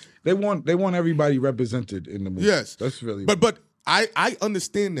coming. Like they want everybody represented in the movie. Yes, that's really. But I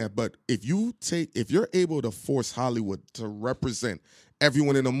understand that. But if you're able to force Hollywood to represent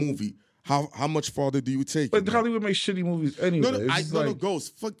everyone in a movie, how much farther do you take? But Hollywood makes shitty movies anyway. No,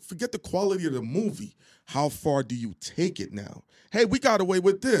 Ghost. Forget the quality of the movie. How far do you take it now? Hey, we got away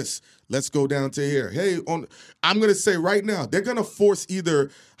with this. Let's go down to here. Hey, I'm going to say right now, they're going to force either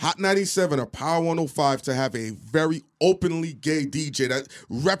Hot 97 or Power 105 to have a very openly gay DJ that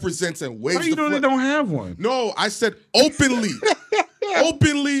represents and waves How you know they don't have one? No, I said openly.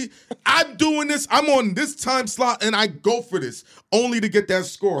 Openly, I'm doing this. I'm on this time slot, and I go for this only to get that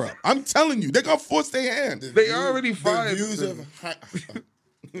score up. I'm telling you, they're going to force their hand. They already fired. The views of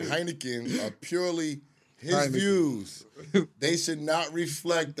Heineken are purely his views. They should not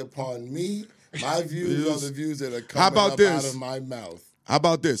reflect upon me. My views are the views that are coming out of my mouth. How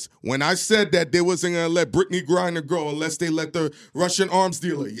about this? When I said that they wasn't going to let Brittany Griner go unless they let the Russian arms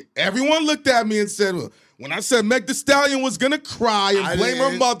dealer, everyone looked at me and said, well, when I said Meg Thee Stallion was going to cry and blame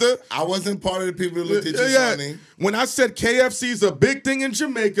her mother. I wasn't part of the people that looked at you funny. When I said KFC is a big thing in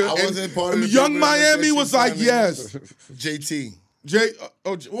Jamaica. I wasn't part of the Young people Miami was like, yes. JT.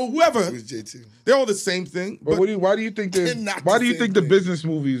 Whoever. It was JT. They're all the same thing. But why do you think the business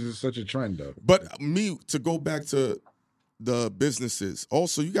movies is such a trend, though? But to go back to the businesses,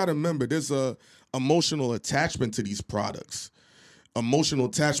 also, you got to remember there's a emotional attachment to these products. Emotional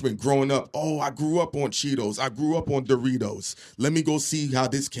attachment growing up. Oh, I grew up on Cheetos. I grew up on Doritos. Let me go see how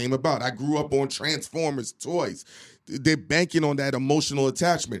this came about. I grew up on Transformers toys. They're banking on that emotional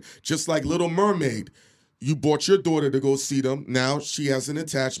attachment. Just like Little Mermaid. You brought your daughter to go see them. Now she has an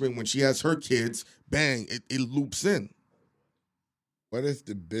attachment. When she has her kids, bang, it loops in. What if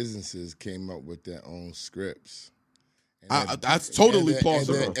the businesses came up with their own scripts? That's totally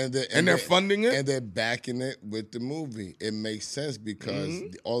plausible. And they're funding it? And they're backing it with the movie. It makes sense because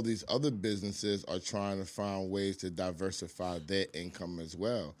all these other businesses are trying to find ways to diversify their income as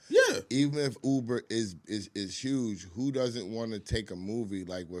well. Yeah. Even if Uber is huge, who doesn't want to take a movie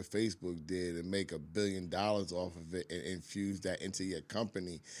like what Facebook did and make $1 billion off of it and infuse that into your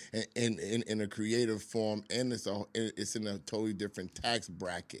company in a creative form, and it's in a totally different tax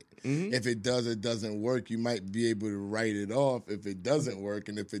bracket. If it does or doesn't work, you might be able to write it off if it doesn't work,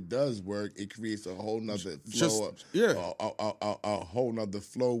 and if it does work, it creates a whole nother flow. A whole nother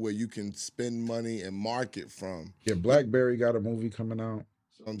flow where you can spend money and market from. Yeah, BlackBerry got a movie coming out.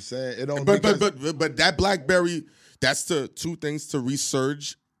 So I'm saying it don't. But that BlackBerry, that's the two things to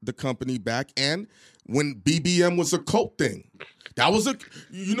resurge the company back. And when BBM was a cult thing, that was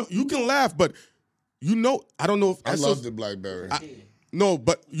you can laugh, but I don't know if I love the BlackBerry. No,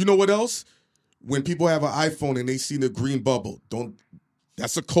 but you know what else? When people have an iPhone and they see the green bubble,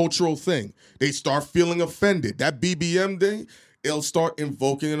 that's a cultural thing. They start feeling offended. That BBM thing, it'll start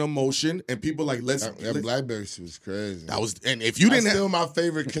invoking an emotion, and people like, that BlackBerry shit was crazy. And if you didn't still my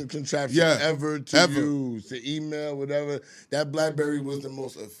favorite contraption ever to use, to email, whatever. That BlackBerry was the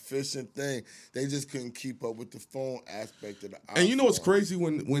most efficient thing. They just couldn't keep up with the phone aspect of the iPhone. And you know what's crazy?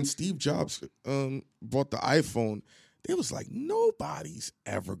 When Steve Jobs bought the iPhone, they was like, nobody's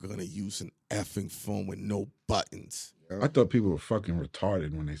ever gonna use an effing phone with no buttons. I thought people were fucking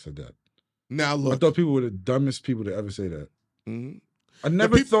retarded when they said that. Now look, I thought people were the dumbest people to ever say that. mm-hmm. I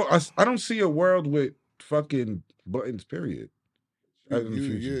never thought. I don't see a world with fucking buttons. Period.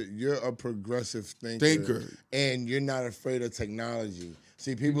 You're a progressive thinker, and you're not afraid of technology.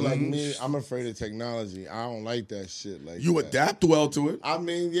 See, people like me, I'm afraid of technology. I don't like that shit. Like you adapt well to it. I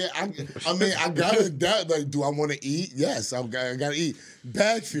mean, yeah. I gotta adapt. Like, do I want to eat? Yes, I gotta eat.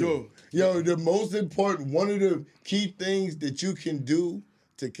 Bag fuel. Yo, the most important, one of the key things that you can do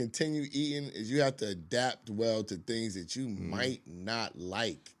to continue eating is you have to adapt well to things that you might not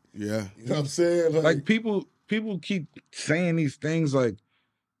like. Yeah, you know what I'm saying? Like people keep saying these things like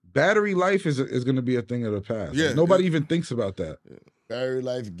battery life is going to be a thing of the past. Yeah, like, nobody even thinks about that. Yeah. Battery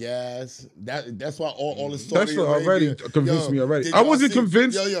life, gas. That's why all the Saudi Arabia already convinced me already. I wasn't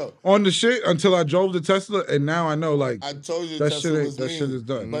convinced on the shit until I drove the Tesla, and now I know. Like I told you, that shit is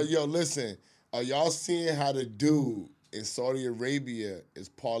done. But yo, listen, are y'all seeing how the dude in Saudi Arabia is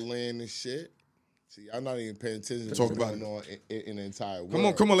parlaying this shit? See, I'm not even paying attention to what's going on in the entire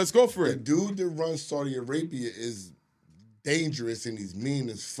world. Come on, let's go for The it. dude that runs Saudi Arabia is dangerous and he's mean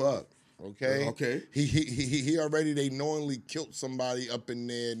as fuck. Okay. Okay. He already, they knowingly killed somebody up in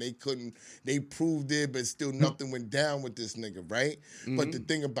there and they proved it, but still nothing went down with this nigga, right? Mm-hmm. But the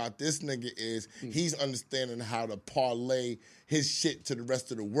thing about this nigga is he's understanding how to parlay his shit to the rest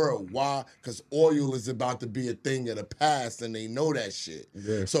of the world. Why? Because oil is about to be a thing of the past and they know that shit.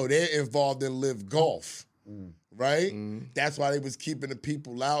 Yeah. So they're involved in Live Golf. Right? That's why they was keeping the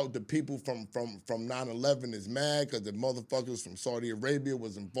people out. The people from 9/11 is mad because the motherfuckers from Saudi Arabia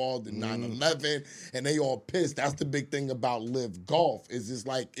was involved in 9/11 and they all pissed. That's the big thing about Live Golf is it's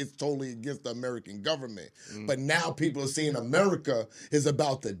like it's totally against the American government. But now people are seeing America is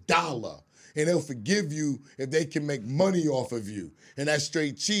about the dollar. And they'll forgive you if they can make money off of you. And that's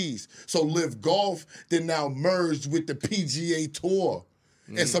straight cheese. So Live Golf then now merged with the PGA Tour.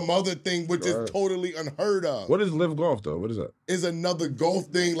 And some other thing which is totally unheard of. What is Live Golf though? What is that? It's another golf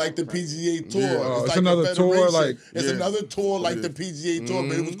thing like the PGA Tour. Yeah. It's like another tour like it's another tour like the PGA Tour,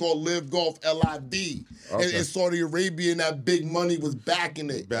 but it was called Live Golf LIV. Okay. And Saudi Arabia and that big money was backing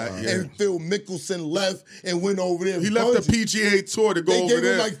it. And Phil Mickelson left and went over there. He left the PGA Tour to go over there. They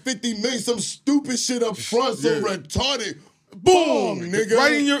gave him like 50 million, some stupid shit up front, so retarded. Boom, nigga.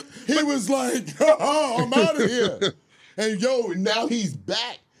 Right in your... He was like, I'm out of here. And now he's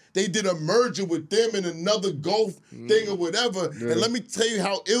back. They did a merger with them and another golf thing or whatever. Yeah. And let me tell you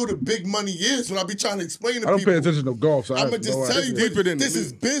how ill the big money is when I be trying to explain to people. I don't pay attention to golf, so I'm gonna just tell you, this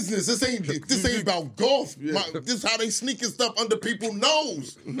is business. This ain't about golf. This is how they sneaking stuff under people's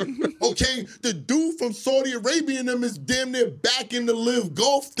nose. Okay? The dude from Saudi Arabia and them is damn near back in the Live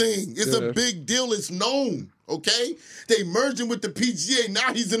Golf thing. It's a big deal. It's known. Okay? They merging with the PGA.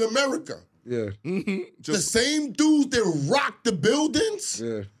 Now he's in America. Yeah. The same dudes that rocked the buildings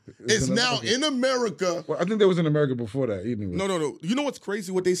is now in America. Well, I think they was in America before that. Anyway. No. You know what's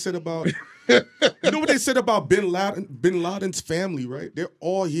crazy? What they said about Bin Laden's family, right? They're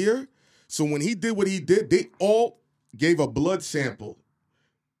all here. So when he did what he did, they all gave a blood sample.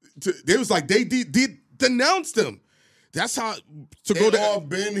 They was like they denounced him. That's how They've all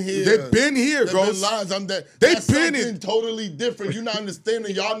been here. They've been here, bro. That's something totally different. You're not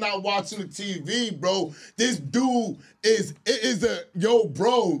understanding. Y'all not watching the TV, bro. This dude is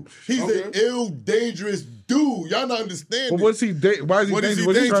bro. He's an ill, dangerous dude. Y'all not understanding. But why is he dangerous? What is he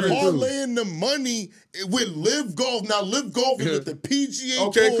dangerous? Parlaying the money with Live Golf. Now Live Golf is with the PGA Tour.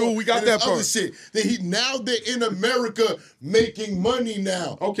 Okay, cool. We got that part. Other shit. Now they're in America making money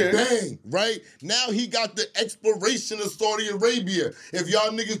now. Okay. Bang. Right? Now he got the exploration of Saudi Arabia. If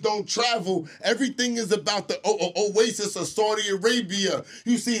y'all niggas don't travel, everything is about the oasis of Saudi Arabia.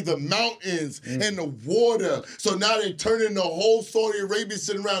 You see the mountains and the water. So now they're turning the whole Saudi Arabia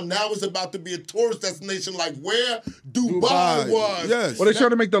sitting around. Now it's about to be a tourist destination like where Dubai was. Yes. Well, they're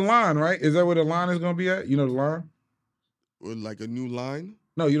trying to make the line, right? Is that where the line is going to be at? You know the line? Or like a new line?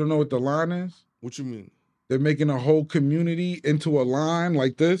 No, you don't know what the line is? What you mean? They're making a whole community into a line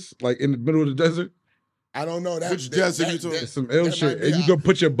like this, like in the middle of the desert. I don't know. Which desert you talking? Some ill shit. And you can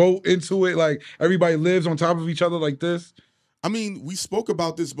put your boat into it, like everybody lives on top of each other like this. I mean, we spoke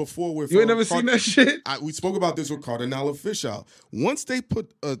about this before with You ain't never seen that shit? We spoke about this with Cardinal Official. Once they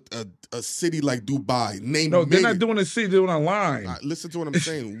put a city like Dubai, No, they're not doing a city, they're doing a line. Listen to what I'm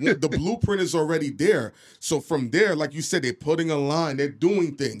saying. The blueprint is already there. So from there, like you said, they're putting a line. They're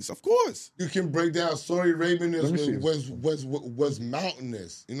doing things. Of course. You can break down Saudi Arabia was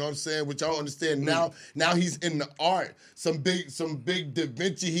mountainous. You know what I'm saying? Which y'all understand. Now he's in the art. Some big Da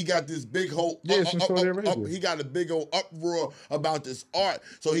Vinci. He got this big whole he got a big old uproar about this art.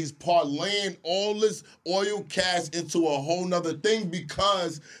 So he's parlaying all this oil cash into a whole nother thing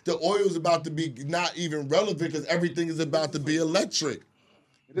because the oil is about to be not even relevant because everything is about to be electric.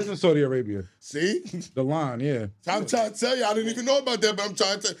 It is in Saudi Arabia. See? The line, yeah. I'm trying to tell you, I didn't even know about that, but I'm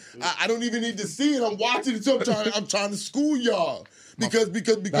trying to I don't even need to see it. I'm watching it, so I'm trying to school y'all. Because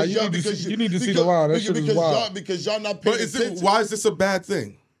you need to see the line. That shit is wild. Because y'all not paying attention. Why is this a bad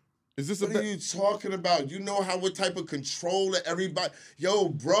thing? Is this what are you talking about? You know what type of control that everybody... Yo,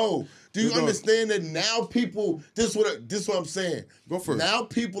 bro, do you understand that now people... This is what I'm saying. Go first. Now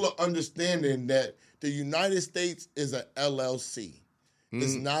people are understanding that the United States is a LLC.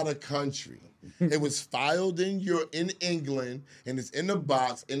 It's not a country. It was filed in England, and it's in the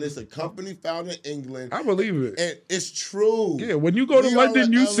box, and it's a company founded in England. I believe it. And it's true. Yeah, when you go to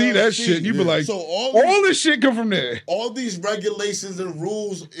London, you see that shit. You be like, so all this shit come from there. All these regulations and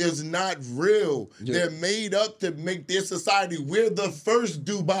rules is not real. Yeah. They're made up to make their society. We're the first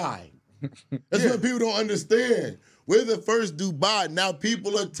Dubai. That's what people don't understand. We're the first Dubai. Now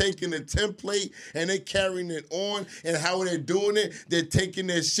people are taking the template and they're carrying it on. And how they're doing it, they're taking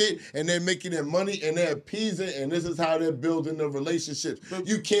their shit and they're making their money and they're appeasing. And this is how they're building the relationships.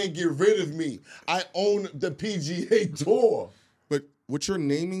 You can't get rid of me. I own the PGA Tour. But what you're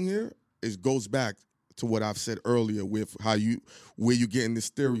naming here goes back to what I've said earlier with where you're getting this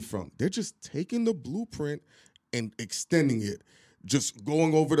theory from. They're just taking the blueprint and extending it. Just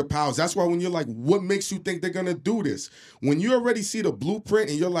going over the powers. That's why when you're like, what makes you think they're going to do this? When you already see the blueprint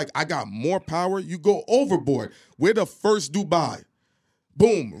and you're like, I got more power, you go overboard. We're the first Dubai.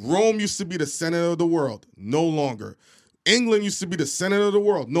 Boom. Rome used to be the center of the world. No longer. England used to be the center of the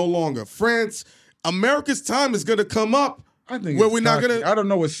world. No longer. France, America's time is going to come up. I think where we're not gonna. I don't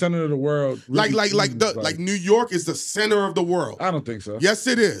know what center of the world. Really like New York is the center of the world. I don't think so. Yes,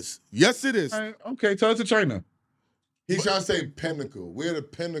 it is. Yes, it is. Right, okay, tell it to China. He's trying to say pinnacle. We're the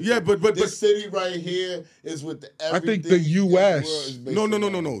pinnacle. Yeah, but this city right here is with everything. I think the U.S. No.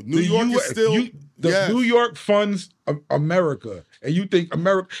 New York is still New York funds America, and you think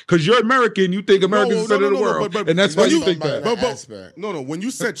America because you're American. You think America's the center of the world, and that's why you think that. No. When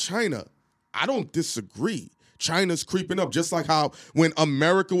you said China, I don't disagree. China's creeping up, just like how when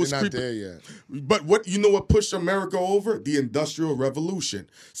America was creeping. Not there yet. But what pushed America over? The Industrial Revolution.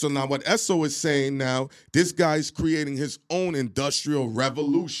 So now what Esso is saying now, this guy's creating his own Industrial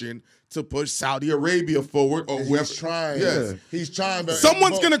Revolution to push Saudi Arabia forward or whoever. He's trying. Yes. He's trying.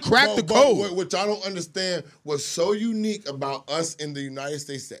 Someone's going to crack the code. Which I don't understand. What's so unique about us in the United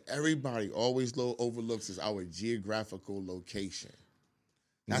States that everybody always overlooks is our geographical location.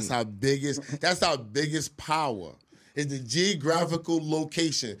 That's our biggest power is the geographical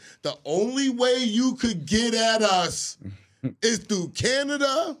location. The only way you could get at us is through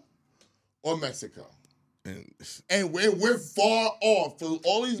Canada or Mexico. And we're far off. For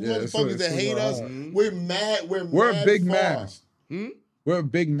all these motherfuckers that hate us, we're mad. We're a big mass. We're a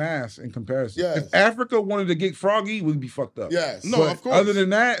big mass in comparison. Yes. If Africa wanted to get froggy, we'd be fucked up. Yes. No, but of course. Other than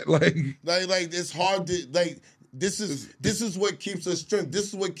that, like it's hard to This is what keeps us strength. This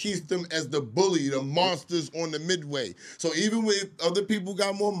is what keeps them as the bully, the monsters on the midway. So even with other people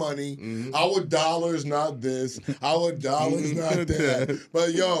got more money, our dollar is not this, our dollar is not that.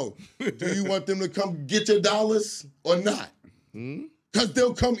 But yo, do you want them to come get your dollars or not? Because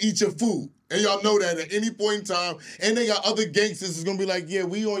they'll come eat your food. And y'all know that at any point in time. And they got other gangsters that's going to be like, yeah,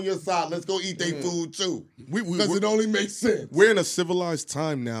 we on your side. Let's go eat their food too. Because it only makes sense. We're in a civilized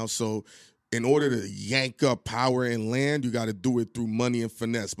time now, so in order to yank up power and land, you got to do it through money and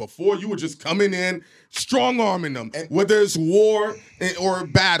finesse. Before, you were just coming in, strong-arming them, whether it's war or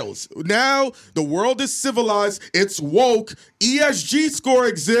battles. Now, the world is civilized. It's woke. ESG score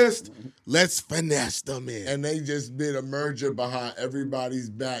exists. Let's finesse them in. And they just did a merger behind everybody's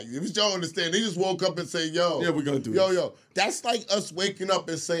back. If y'all understand, they just woke up and say, yo. Yeah, we're going to do this. Yo. That's like us waking up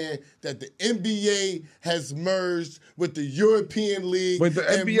and saying that the NBA has merged with the European League. But the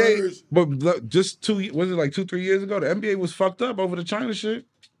NBA, but just 3 years ago, the NBA was fucked up over the China shit.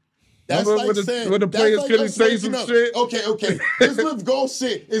 That's Remember like when saying when the that's players like couldn't us say waking some up. shit. Okay. This live goal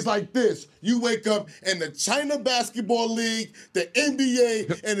shit is like this. You wake up and the China Basketball League, the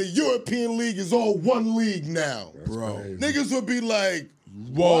NBA, and the European League is all one league now. Bro. crazy. Niggas would be like,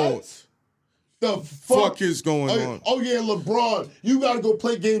 Whoa. what? The Fuck is going on? Oh yeah, LeBron, you gotta go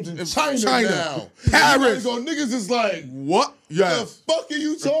play games in China now. Paris. You gotta go. Niggas is like, What? the Yes. fuck are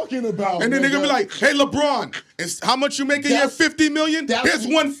you talking about? And then they're nigga? gonna be like, hey, LeBron, how much you make a year? 50 million? Here's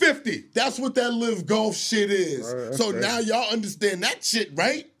 150. That's what that live golf shit is. So now y'all understand that shit,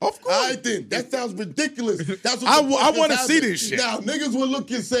 right? Of course. I think that sounds ridiculous. That's what I the fuck wanna is see happening. this shit. Now niggas will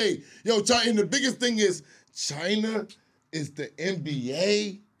look and say, yo, China, and the biggest thing is China is the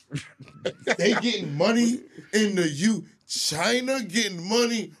NBA. They getting money in the China getting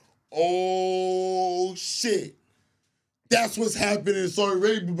money. Oh shit. That's what's happening in Saudi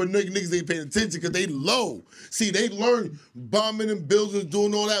Arabia, but niggas ain't paying attention because they low. See, they learn bombing and buildings,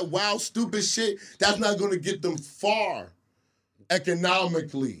 doing all that wild, stupid shit. That's not going to get them far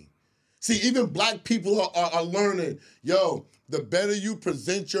economically. See, even black people are learning, yo, the better you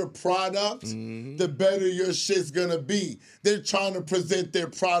present your product, the better your shit's gonna be. They're trying to present their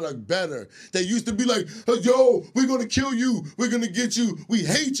product better. They used to be like, yo, we're gonna kill you, we're gonna get you, we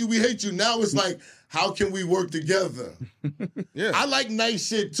hate you, we hate you. Now it's like, how can we work together? Yeah. I like nice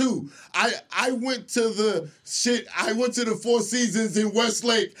shit too. I went to the Four Seasons in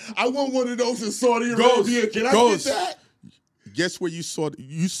Westlake. I want one of those in Saudi Arabia. Can I get that? Guess where you saw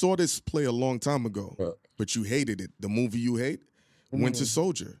this play a long time ago, but you hated it. The movie you hate, Winter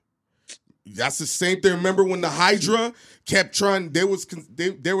Soldier. That's the same thing. Remember when the Hydra kept trying? They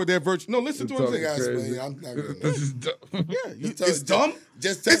were their version. No, listen to what I'm saying. I'm not gonna. This is dumb. It's dumb.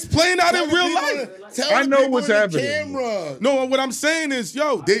 It's playing out in real life. I know what's happening. Camera. No, what I'm saying is,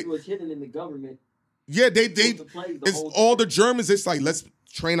 They was hidden in the government. Yeah, it's all the Germans. It's like, let's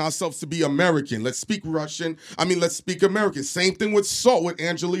train ourselves to be American. Let's speak Russian. Let's speak American. Same thing with Salt with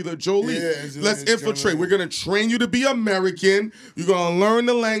Angelina Jolie. Yeah, let's infiltrate. We're gonna train you to be American. You're gonna learn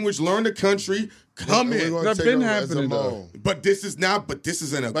the language, learn the country. Come in. That's been happening though. But this is an But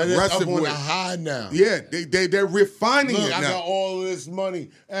it's aggressive up on way. the high now. Yeah, they're refining Look, it I now. got all this money.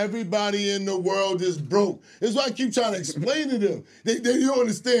 Everybody in the world is broke. That's why I keep trying to explain to them. They don't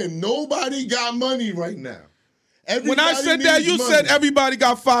understand. Nobody got money right now. When I said that, you said everybody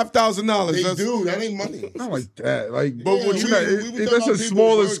got $5,000. They do. That ain't money. Not like that. Like, But what we that's a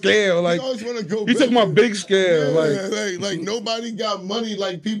smaller scale. Like, you talking about big scale. Like nobody got money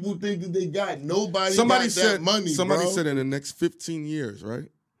like people think that they got. Nobody Somebody got said that money, Somebody bro. said in the next 15 years, right?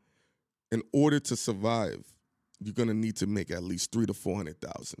 In order to survive, you're gonna need to make at least $300,000 to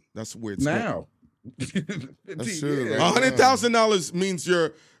 $400,000. That's where it's now. That's true, Yeah. right? $100,000 means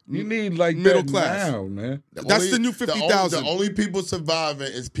you're You need like middle that class now, man. That's the new 50,000. The only people surviving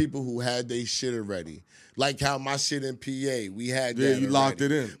is people who had their shit already. Like how my shit in PA, we had that. Yeah, you already. locked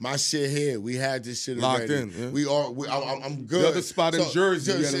it in. My shit here, we had this shit Locked already. in, yeah. I'm good. The other spot in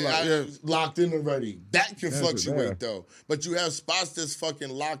Jersey, you had it locked in already. That can That's fluctuate bad. though. But you have spots that's fucking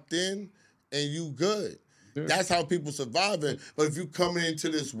locked in, and you good. Yeah. That's how people surviving. But if you coming into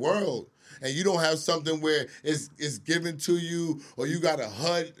this world and you don't have something where it's given to you, or you got a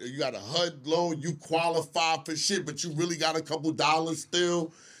HUD loan, you qualify for shit, but you really got a couple dollars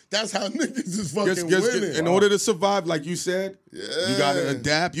still. That's how niggas is fucking winning. In order to survive, like you said, you gotta Yeah.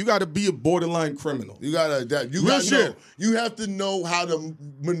 adapt. You gotta be a borderline criminal. You gotta adapt. You Real gotta know. shit. You have to know how to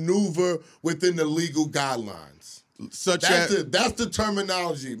maneuver within the legal guidelines. That's the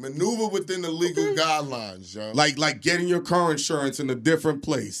terminology. Maneuver within the legal guidelines, yo. Like getting your car insurance in a different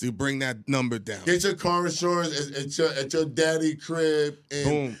place. You bring that number down. Get your car insurance at your daddy crib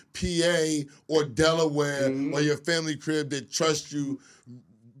in PA or Delaware, or your family crib that trusts you.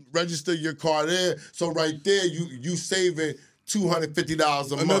 Register your car there. So right there, you saving $250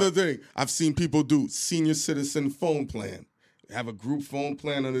 a month. Another thing, I've seen people do senior citizen phone plan. Have a group phone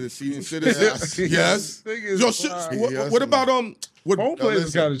plan under the senior citizen. Yes. What about Phone play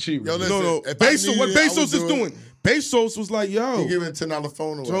is kind of cheap. Yo, listen, No. if I Bezos, what needed it, I Bezos would is do it. doing? Bezos was like, yo. He giving $10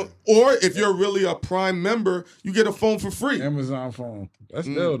 phone away. Or if you're really a prime member, you get a phone for free. Amazon phone. That's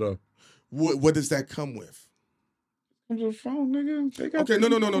ill though. What does that come with? Comes with a phone, nigga. They got Okay, no.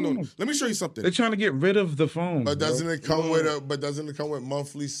 phones. Let me show you something. They're trying to get rid of the phone. But doesn't it come with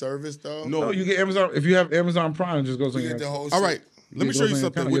monthly service though? No, you get Amazon. If you have Amazon Prime, it just goes on You your get the whole shit. All right, let me show you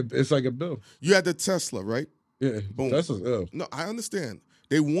something. It's like a bill. You had the Tesla, right? Yeah, Boom. that's ill. No, I understand.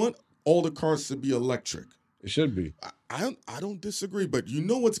 They want all the cars to be electric. It should be. I don't disagree, but you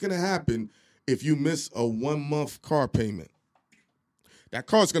know what's going to happen if you miss a 1-month car payment? That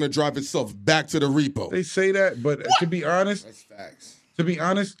car's going to drive itself back to the repo. They say that, but to be honest, That's facts. to be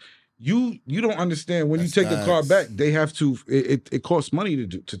honest, You don't understand when That's you take the car facts. back, they have to. It costs money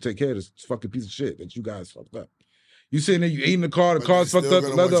to take care of this fucking piece of shit that you guys fucked up. You sitting there, you eating the car, the But car's they're fucked up,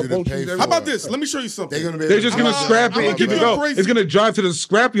 still the gonna leather want you to pay upholstery. for How it. about this? Let me show you something. They're gonna be. They're able just to gonna drive scrap that it and car keep it back. going. Crazy. It's gonna drive to the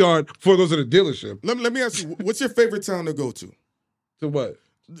scrap yard before it goes to the dealership. Let me ask you, what's your favorite town to go to? So what?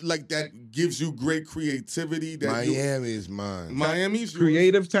 Like that gives you great creativity. That Miami is mine. Miami's yours.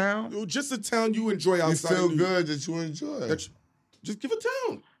 Creative town? Just a town you enjoy You outside. feel of New York. good that you enjoy. Just give a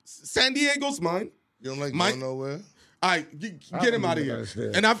town. San Diego's mine. You don't like My- going nowhere? All right, get him out of here.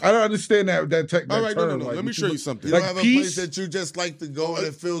 And And I don't understand that all right, term. no. Like, Let me show you something. You Like don't have peace? a place that you just like to go and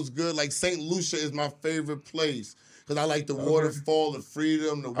it feels good. Like St. Lucia is my favorite place because I like the waterfall, the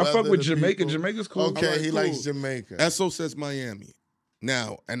freedom, the weather. I fuck with the Jamaica. people. Jamaica's cool. Okay, All right, he cool. likes Jamaica. Esso says Miami.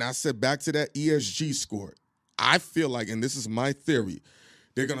 Now, and I said back to that ESG score. I feel like, and this is my theory,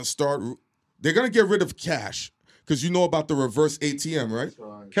 they're gonna get rid of cash. Because you know about the reverse ATM, right?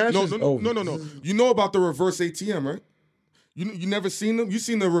 Cash No. is over. No. You know about the reverse ATM, right? You never seen them? You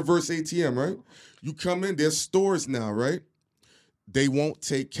seen the reverse ATM, right? You come in, there's stores now, right? They won't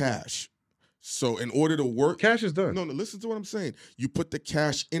take cash. So in order to work, Cash is done. no, listen to what I'm saying. You put the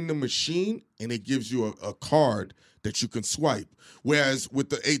cash in the machine and it gives you a card that you can swipe. Whereas with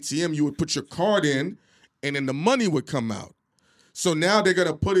the ATM, you would put your card in and then the money would come out. So now they're going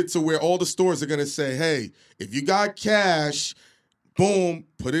to put it to where all the stores are going to say, hey, if you got cash, boom,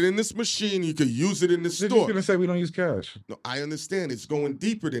 put it in this machine. You could use it in the They're just store. gonna say we don't use cash. No, I understand. It's going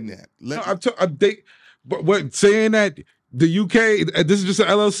deeper than that. But what saying that the UK, this is just an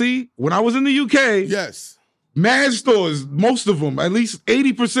LLC. When I was in the UK, Yes. mad stores, most of them, at least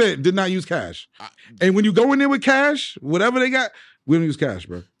 80%, did not use cash. And when you go in there with cash, whatever they got, we don't use cash,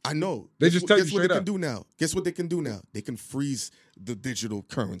 bro. I know. They just tell you Guess what straight they up. can do now? Guess what they can do now? They can freeze the digital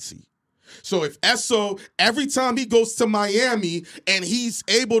currency. So if Esso, every time he goes to Miami and he's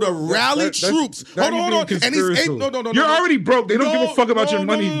able to rally troops, hold on, and he's able, no. You're already broke. They don't give a fuck about your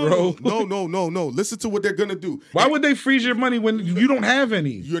money, bro. No. Listen to what they're gonna do. Why would they freeze your money when you don't have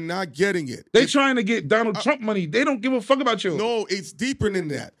any? You're not getting it. They trying to get Donald Trump money. They don't give a fuck about you. No, it's deeper than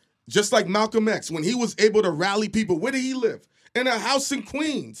that. Just like Malcolm X, when he was able to rally people, where did he live? In a house in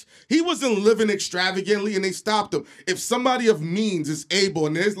Queens. He wasn't living extravagantly and they stopped him. If somebody of means is able,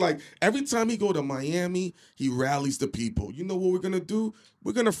 and there's like, every time he go to Miami, he rallies the people. You know what we're going to do?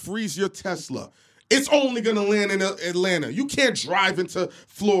 We're going to freeze your Tesla. It's only going to land in Atlanta. You can't drive into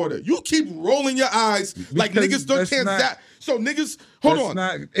Florida. You keep rolling your eyes like Because niggas can't zap. So niggas, hold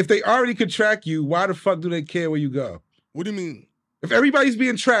on. If they already could track you, why the fuck do they care where you go? What do you mean? If everybody's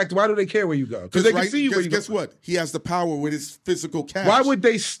being tracked, why do they care where you go? Because they can see you where you go. Guess what? He has the power with his physical cash. Why would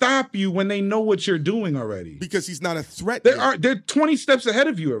they stop you when they know what you're doing already? Because he's not a threat. They're 20 steps ahead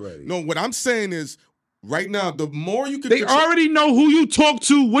of you already. No, what I'm saying is, right now, the more you can... They already know who you talk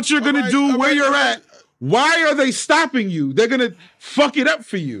to, what you're going to do, where you're at. Why are they stopping you? They're going to fuck it up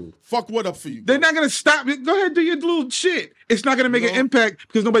for you. Fuck what up for you? They're not going to stop it. Go ahead, do your little shit. It's not going to make an impact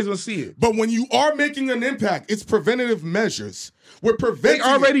because nobody's going to see it. But when you are making an impact, it's preventative measures. We're preventing. They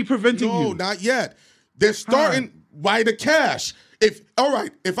already preventing you. No, not yet. They're starting by the cash. If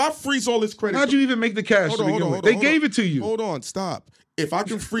I freeze all his credit... How'd you even make the cash to begin with? They gave it to you. Hold on, stop. If I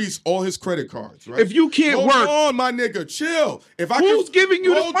can freeze all his credit cards, right? If you can't work... Hold on, my nigga, chill. Who's giving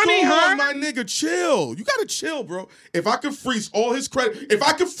you the money, huh? Hold on, my nigga, chill. You gotta chill, bro. If I can freeze all his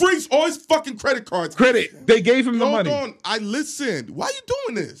fucking credit cards... They gave him the money. Hold on, I listened. Why are you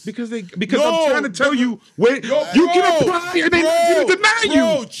doing this? Because I'm trying to tell you where you can apply and they going to deny you.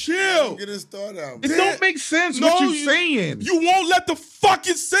 Bro, chill. Get it started out. It don't make sense what you're saying. You won't let the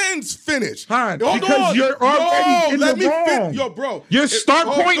fucking sentence finish. Because you're already in the wrong. Yo, bro. Your start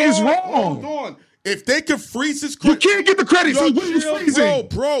point is wrong. Hold on. If they can freeze his credit... You can't get the credit, so what are you chill, freezing?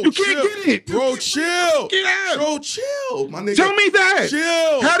 Bro, you can't get it. Bro, chill. Get out. Bro, chill, my nigga. Tell me that.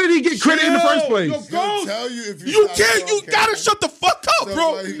 Chill. How did he get credit in the first place? He'll tell you if You can't. You gotta shut the fuck up,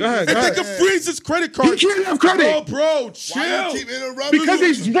 bro. If they can freeze his credit card... He can't have credit. Bro, chill. Why you keep interrupting? Because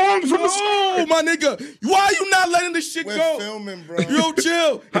he's wrong from the start. Oh, my nigga. Why are you not letting this shit We're go? Filming, bro. Yo,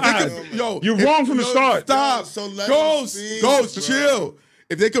 chill. You're wrong from the start. Stop. So let Ghost, him freeze, Ghost, bro. chill.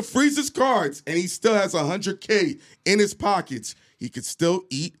 If they could freeze his cards and he still has $100K in his pockets, he could still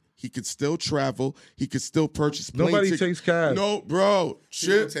eat. He could still travel. He could still purchase plane Nobody tickets. takes cash. No, bro.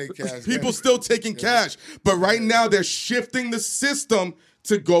 People take cash, People man. still taking cash. But right now they're shifting the system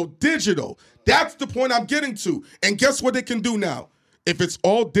to go digital. That's the point I'm getting to. And guess what they can do now? If it's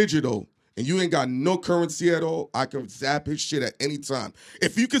all digital and you ain't got no currency at all, I can zap his shit at any time.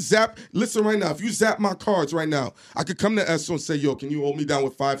 If you could listen right now, if you zap my cards right now, I could come to Esso and say, yo, can you hold me down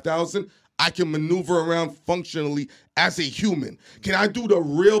with 5,000? I can maneuver around functionally as a human. Can I do the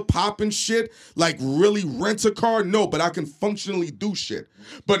real popping shit, like really rent a car? No, but I can functionally do shit.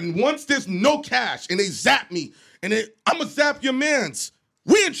 But once there's no cash and they zap me, and I'm going to zap your mans,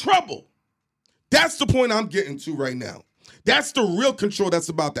 we in trouble. That's the point I'm getting to right now. That's the real control that's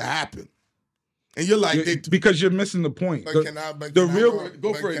about to happen. And you're like, because you're missing the point. But go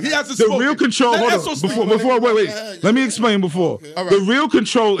for it. He hasn't The spoken. real control. Hold on. Wait. Let me explain before. Okay. All right. The real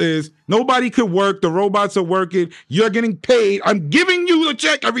control is nobody could work. The robots are working. You're getting paid. I'm giving you a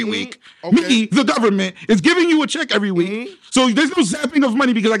check every week. Okay. Me, the government, is giving you a check every week. So there's no zapping of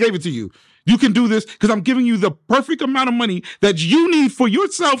money because I gave it to you. You can do this because I'm giving you the perfect amount of money that you need for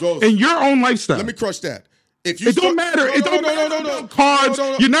yourself and your own lifestyle. Let me crush that. It don't matter. It don't matter. Cards.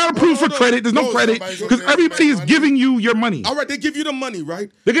 You're not approved for credit. There's no credit because everybody is giving you your money. All right, they give you the money,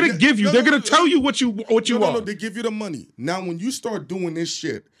 right? They're gonna give you. They're gonna tell you what you want. No, they give you the money. Now, when you start doing this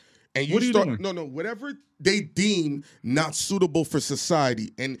shit, and you What are you start doing? whatever they deem not suitable for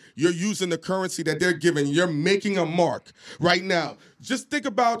society, and you're using the currency that they're giving, you're making a mark right now. Just think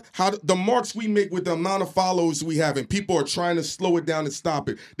about how the marks we make with the amount of followers we have, and people are trying to slow it down and stop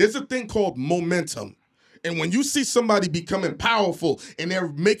it. There's a thing called momentum. And when you see somebody becoming powerful and they're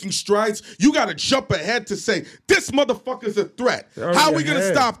making strides, you got to jump ahead to say, this motherfucker's a threat. How are we going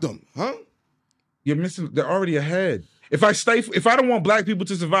to stop them? Huh? You're missing. They're already ahead. If I don't want black people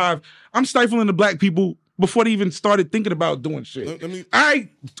to survive, I'm stifling the black people before they even started thinking about doing shit. I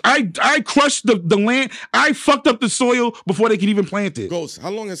crushed the land. I fucked up the soil before they could even plant it. Ghost,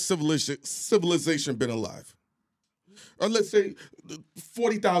 how long has civilization been alive? Or let's say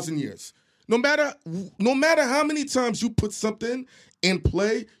 40,000 years. No matter how many times you put something in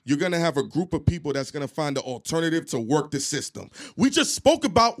play, you're going to have a group of people that's going to find an alternative to work the system. We just spoke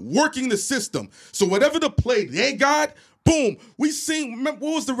about working the system. So whatever the play they got, boom. We seen, remember,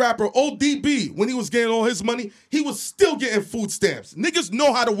 what was the rapper? ODB, when he was getting all his money, he was still getting food stamps. Niggas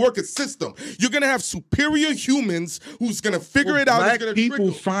know how to work a system. You're going to have superior humans who's going to figure it out. Black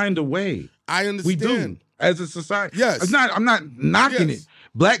people find a way. I understand. We do, as a society. Yes. I'm not knocking it.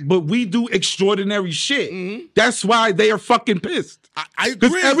 Black, but we do extraordinary shit. That's why they are fucking pissed. I agree.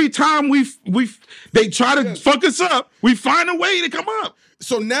 Because every time they try to fuck us up, we find a way to come up.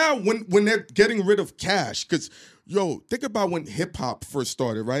 So now when they're getting rid of cash, because, think about when hip-hop first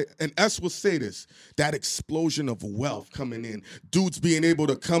started, right? And S will say this, that explosion of wealth coming in, dudes being able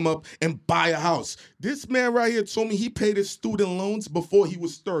to come up and buy a house. This man right here told me he paid his student loans before he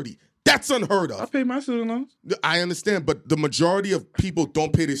was 30. That's unheard of. I pay my student loans. I understand, but the majority of people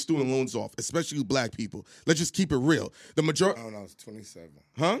don't pay their student loans off, especially black people. Let's just keep it real. The majority. Oh, no, I was 27.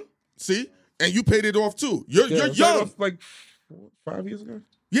 Huh? See? And you paid it off too. You're young. Like 5 years ago.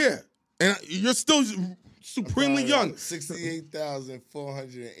 Yeah, and you're still supremely young.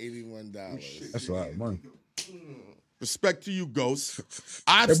 $68,481. That's a lot of money. Respect to you, Ghost.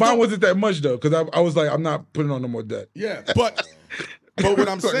 Mine wasn't that much though, because I was like, I'm not putting on no more debt. Yeah, but what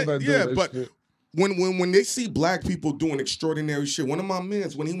I'm saying, but when they see black people doing extraordinary shit, one of my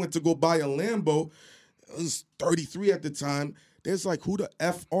mans, when he went to go buy a Lambo, I was 33 at the time, there's like, who the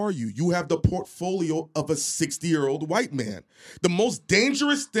F are you? You have the portfolio of a 60-year-old white man. The most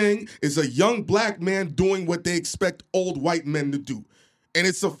dangerous thing is a young black man doing what they expect old white men to do. And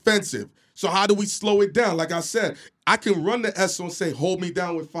it's offensive. So how do we slow it down? Like I said, I can run the SO and say, hold me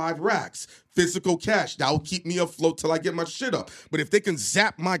down with 5 racks, physical cash. That will keep me afloat till I get my shit up. But if they can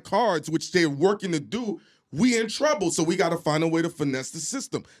zap my cards, which they're working to do, we in trouble. So we got to find a way to finesse the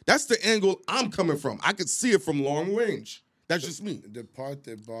system. That's the angle I'm coming from. I could see it from long range. That's just me. The part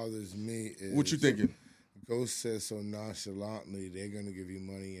that bothers me is... What you thinking? Ghost says so nonchalantly, they're going to give you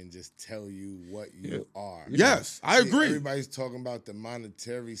money and just tell you what you are. Yes, I agree. Everybody's talking about the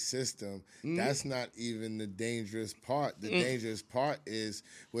monetary system. That's not even the dangerous part. The dangerous part is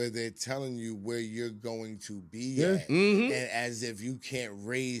where they're telling you where you're going to be at. And as if you can't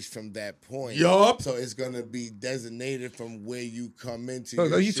raise from that point. Yup. So it's going to be designated from where you come into.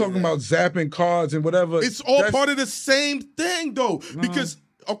 So you talking about zapping cards and whatever. It's all part of the same thing, though. Because,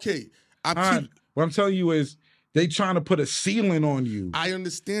 okay, what I'm telling you is they trying to put a ceiling on you. I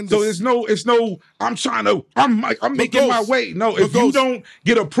understand. So it's no. I'm making my way. No, if you don't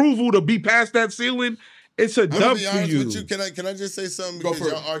get approval to be past that ceiling, it's a dub for you. With you. Can I just say something because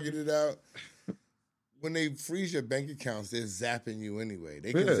y'all argued it out? When they freeze your bank accounts, they're zapping you anyway.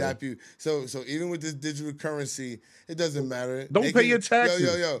 They can zap you. So even with this digital currency, it doesn't matter. Don't pay your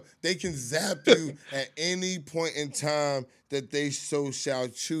taxes. They can zap you at any point in time that they so shall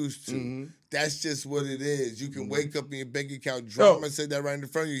choose to. That's just what it is. You can wake up in your bank account, drama, and say that right in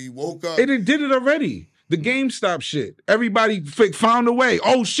front of you. You woke up. And it did it already. The GameStop shit. Everybody found a way.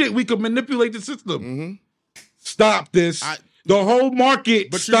 Oh shit, we could manipulate the system. Mm-hmm. Stop this. The whole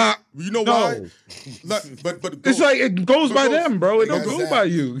market. But stop. You know why? But it's like it goes by Ghost, them, bro. It don't go by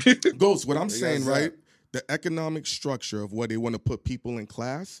you. Ghost, what I'm saying, right? The economic structure of where they want to put people in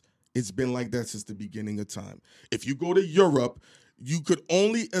class, it's been like that since the beginning of time. If you go to Europe, you could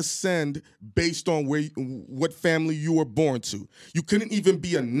only ascend based on what family you were born to. You couldn't even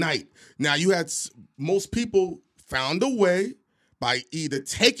be a knight. Now, you had most people found a way by either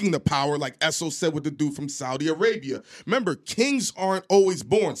taking the power, like Esso said with the dude from Saudi Arabia. Remember, kings aren't always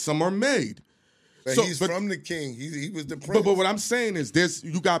born. Some are made. But he's from the king. He was the prince. But what I'm saying is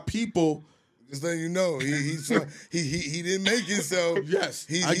you got people... Just letting you know, he didn't make it, so yes,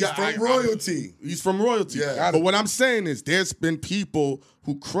 he's from royalty. He's from royalty. Yeah. But what I'm saying is there's been people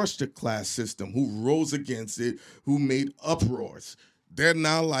who crushed the class system, who rose against it, who made uproars. They're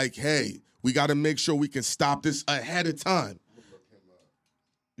now like, hey, we got to make sure we can stop this ahead of time.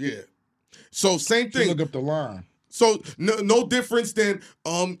 Yeah. So same thing. Look up the line. So no difference than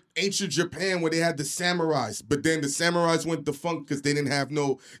ancient Japan where they had the samurais, but then the samurais went defunct because they didn't have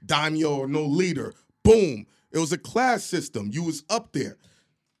no daimyo or no leader. Boom. It was a class system. You was up there.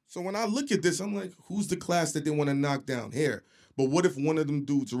 So when I look at this, I'm like, who's the class that they want to knock down here? But what if one of them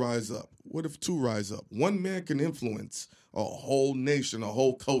dudes rise up? What if two rise up? One man can influence a whole nation, a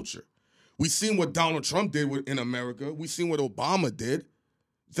whole culture. We seen what Donald Trump did in America. We seen what Obama did.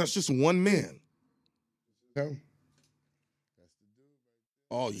 That's just one man. Yeah.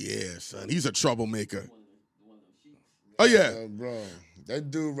 Oh, yeah, son. He's a troublemaker. Oh, yeah. Bro, that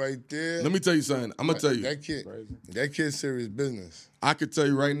dude right there. Let me tell you something. I'm going to tell you. That kid's serious business. I could tell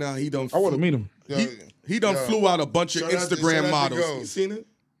you right now, he done... I want to meet him. He done flew out a bunch of Instagram models. You seen it?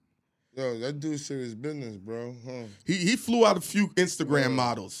 Yo, that dude's serious business, bro. Huh. He flew out a few Instagram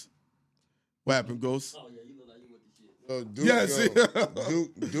models. What happened, Ghost? Oh, yeah, you look like you with the shit.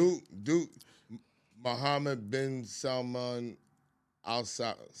 Yes. Duke, Mohammed bin Salman Al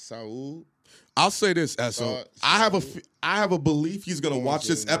Saud. I'll say this, Esso. I have a belief he's gonna watch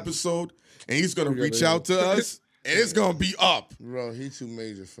this episode and he's gonna reach out to us and it's gonna be up. Bro, he too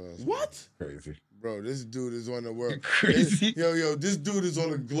major for us. What? Crazy. Bro, this dude is on the world. Crazy. Yo, this dude is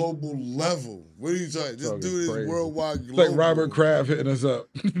on a global level. What are you talking? This dude is worldwide global. It's like Robert Kraft hitting us up.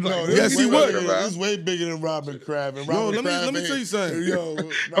 No, yes, he would. This is way bigger than Robert Kraft. And Robert let me tell you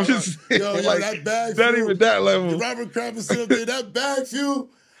something. I'm just saying, that bag. Not even that level. Robert Kraft is sitting up there. That bag, Few.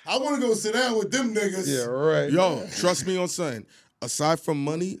 I want to go sit down with them niggas. Yeah, right. Yo, trust me on something. Aside from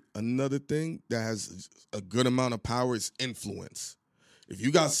money, another thing that has a good amount of power is influence. If you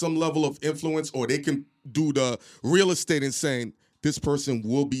got some level of influence, or they can do the real estate and saying this person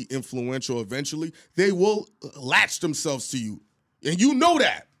will be influential eventually, they will latch themselves to you. And you know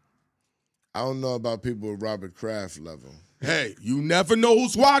that. I don't know about people with Robert Kraft level. Hey, you never know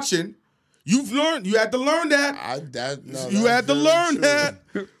who's watching. You've learned. You had to learn that. You had to learn that.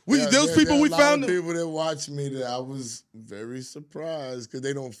 Those people we found. People that watch me that I was very surprised because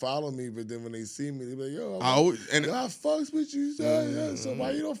they don't follow me, but then when they see me, they be like, "Yo, I fucks with you, son. So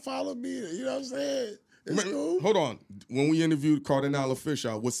why you don't follow me?" You know what I'm saying? It's cool. Hold on. When we interviewed Cardinal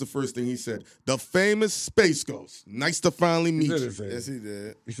Fisher, what's the first thing he said? The famous Space Ghost. Nice to finally meet you. Yes, he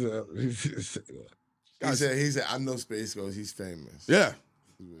did. He said, I know Space Ghost. He's famous. Yeah.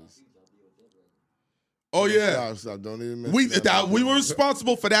 Oh, yeah. Stop. Don't even mention we were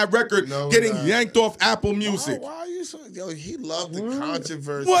responsible for that record getting yanked off Apple Music. Why are you so... Yo, he loved the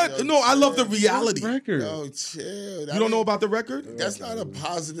controversy. What? Yo, no, I love the reality. Record. Yo, chill. You don't know about the record? That's not a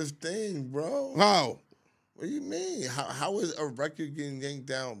positive thing, bro. How? What do you mean? How is a record getting yanked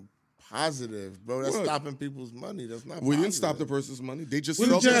down positive, bro? That's stopping people's money. That's not We positive. didn't stop the person's money. They just What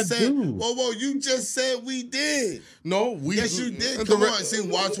felt did you it. say? Whoa, you just said we did. No, we... Yes, you did. Come on, see,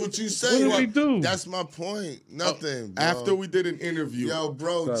 watch what you say. What did we do? That's my point. Nothing, bro. After we did an interview. Yo,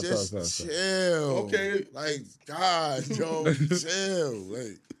 bro, just chill. Okay. Like, God, yo, chill.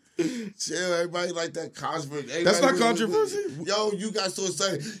 Like, chill. Everybody like that controversy. That's not controversy. Yo, you got so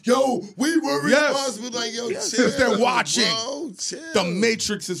excited. Yo, we were responsible. Like, yo, chill. They're watching. Bro, chill. The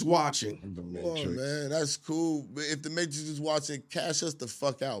Matrix is watching. Come on, man. That's cool. But if the Matrix is watching, cash us the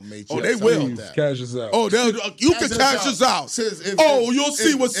fuck out, Matrix. Oh, they will. Cash us out. Oh, you can cash us out. You'll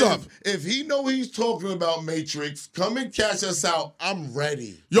see what's up. If he know he's talking about Matrix, come and cash us out. I'm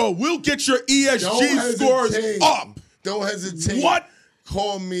ready. Yo, we'll get your ESG scores up. Don't hesitate. What?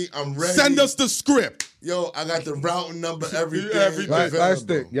 Call me. I'm ready. Send us the script. Yo, I got the routing number, everything. Last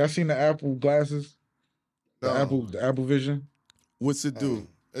thing. Y'all seen the Apple glasses? No. The Apple Vision? What's it do?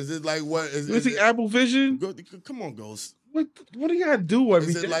 Is it like what? Is it Apple Vision? Come on, Ghost. What do y'all do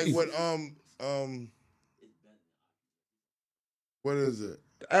every day? Is it like what What is it?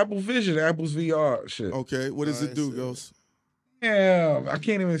 Apple Vision, Apple's VR shit. Okay, what does it do, see. Ghost? Yeah, I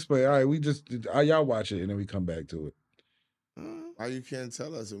can't even explain. All right, y'all watch it and then we come back to it. Why you can't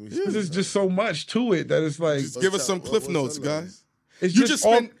tell us? And we Because there's just so much to it that it's like Just give us some cliff notes, guys. it's You just just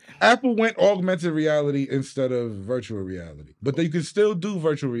spent- Apple went augmented reality instead of virtual reality, but you can still do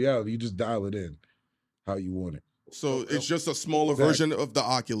virtual reality. You just dial it in how you want it. So it's just a smaller version of the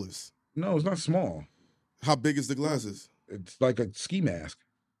Oculus. No, it's not small. How big is the glasses? It's like a ski mask.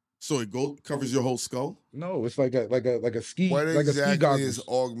 So it covers your whole skull? No, it's like a ski What like a ski exactly goggles. is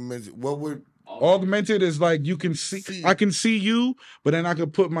augmented? What would Augmented is like you can see. I can see you, but then I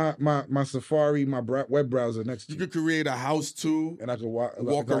could put my Safari, my web browser next to You you, could create a house too. and I could walk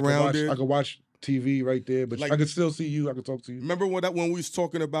around it. I could watch TV right there, but Like- I could still see you. I could talk to you. Remember when we was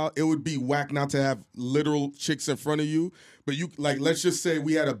talking about it would be whack not to have literal chicks in front of you, but you like let's just say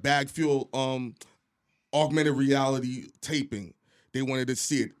we had a bag fuel augmented reality taping. They wanted to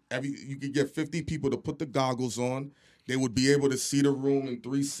see it. You could get 50 people to put the goggles on. They would be able to see the room in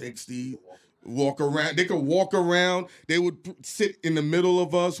 360. Walk around. They could walk around. They would sit in the middle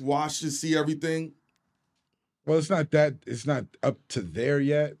of us, watch to see everything. Well, it's not that. It's not up to there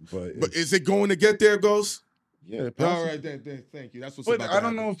yet, but Is it going to get there, Ghost? yeah. All right, then, thank you. That's what's But about I to don't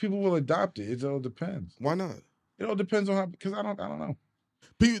happen. know if people will adopt it. It all depends. Why not? It all depends on how, because I don't know.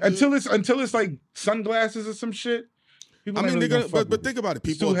 People, Until it's like sunglasses or some shit. People I ain't mean, really they're gonna gonna, fuck but with think it. about it.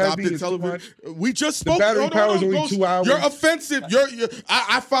 It's People too heavy, adopted it's too television. much. We just The spoke. battery Hold power is only Ghost. 2 hours. You're offensive.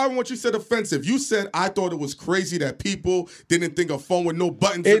 I found what you said offensive. You said I thought it was crazy that people didn't think a phone with no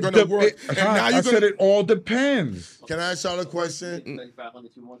buttons are gonna work. And now you're I said gonna. it all depends. Can I ask y'all a question? 3,500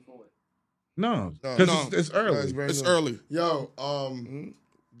 you want for it. No, No. because it's early. It's early. Yo,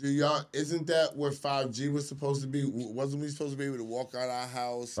 do y'all? Isn't that what 5G was supposed to be? Wasn't we supposed to be able to walk out our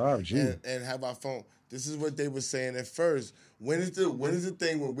house 5G. and have our phone? This is what they were saying at first. When is the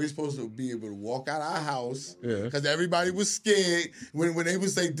thing when we're supposed to be able to walk out our house? Yeah. Because everybody was scared when they would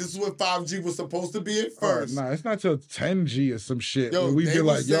say this is what 5G was supposed to be at first. Nah, it's not till 10G or some shit. Yo, Where we they be were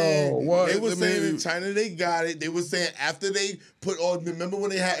like, saying, yo, what? They were Let saying me- in China they got it. They were saying after they put all. Remember when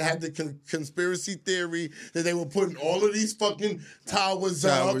they had the conspiracy theory that they were putting all of these fucking towers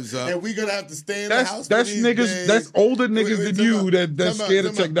up, and we're gonna have to stay in the house. That's for these niggas. days. That's older niggas Wait, than you that's time out, scared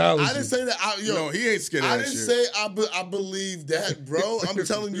of time out. technology. I didn't say that. No, he ain't scared of I that didn't shit. say I believe that, bro. I'm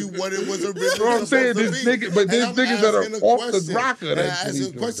telling you what it was originally. Bro, I'm saying supposed this to be. nigga, but there's And I'm niggas that are asking a off question. the rocker. And I that asked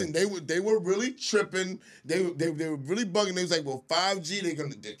believe a question. that. They were really tripping. They were really bugging. They was like, well,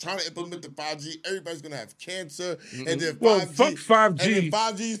 5G. They're trying to implement the 5G. Everybody's gonna have cancer. And then 5G. Well, fuck 5G. And then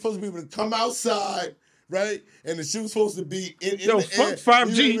 5G is supposed to be able to come outside. Right, and the shit was supposed to be in Yo, the fuck air.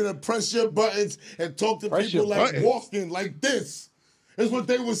 5G. You even to press your buttons and talk to Press people your like buttons. walking like this. Is what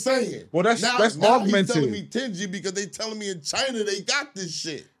they were saying. Well, that's now augmented. He's telling me 10G because they telling me in China they got this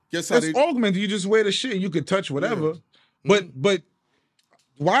shit. Guess how That's they. augmented. You just wear the shit. You could touch whatever. But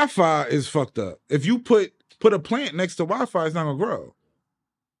Wi-Fi is fucked up. If you put a plant next to Wi-Fi, it's not gonna grow.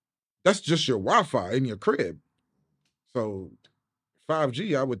 That's just your Wi-Fi in your crib. So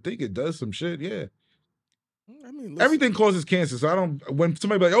 5G, I would think it does some shit. Yeah. I mean, listen, Everything causes cancer. So I don't. When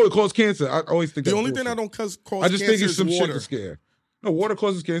somebody be like, "Oh, it causes cancer," I always think The that's only thing bullshit. that don't cause I just think cancer it's is some shit water. to scare. No, water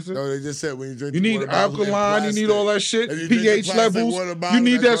causes cancer. No, they just said when you drink You the need water bottles in alkaline. You need all that shit. If you drink the pH plastic levels. water bottle, You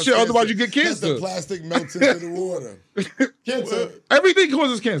need that that causes shit. Otherwise, you cancer. get That's the cancer. plastic melts into the water. Cancer. Everything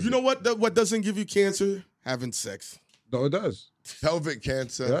causes cancer. You know what doesn't give you cancer? Having sex. No, it does. Pelvic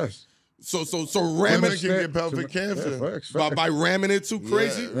cancer. Yes. So Women ramming can get pelvic cancer. Yeah, facts. by ramming it too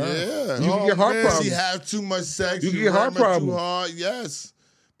crazy. Yeah. You can get heart man. problems. She have too much sex. You can get heart ram her problems. Too hard. Yes.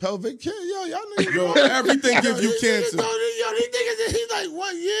 Pelvic cancer. Yo, y'all niggas. Yo, everything gives you these cancer. niggas, yo, these niggas, he's like,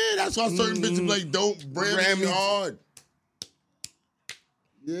 what? Yeah. That's why certain bitches be like, don't ram Ram me me. hard.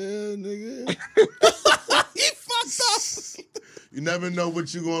 Yeah, nigga. He fucked up. You never know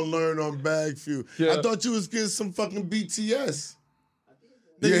what you gonna learn on Bag Few. Yeah. I thought you was getting some fucking BTS.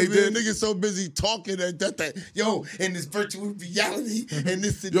 Yeah, he did. Niggas so busy talking that yo, and this virtual reality and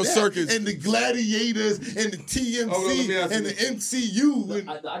this and Your that, circus. and the gladiators and the TMC Oh, let me ask and you the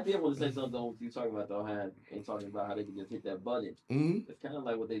MCU. I did want to say something though. You talking about though, and talking about how they can just hit that button. Mhm. It's kind of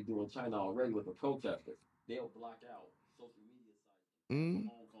like what they do in China already with the protesters. They'll block out social media sites Mhm. in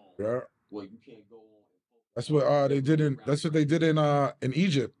Hong Kong Yeah. where you can't go on. That's what they did in. That's what they did in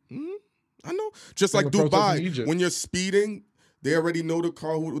Egypt. I know. Just They like were protesting in Dubai, Egypt. when you're speeding, they already know the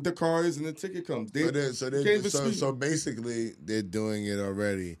car who the car is and the ticket comes. They, can't even speed. So basically, they're doing it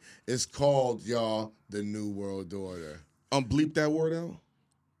already. It's called, y'all, the New World Order. Bleep that word out.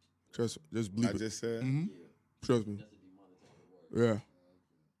 Just bleep I it. just said. Trust me. Yeah.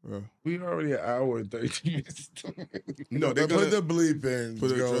 We already an hour and 13 minutes. No, they're Put gonna the bleep in.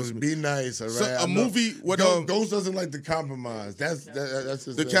 Put it, Ghost. trust me. Be nice, all right? So, I a know. movie. What Ghost doesn't like to compromise. That's his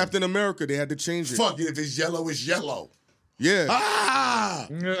the thing. Captain America? They had to change it. Fuck it. If it's yellow, it's yellow. Yeah. Ah!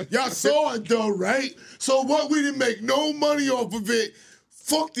 Y'all saw it though, right? So what? We didn't make no money off of it.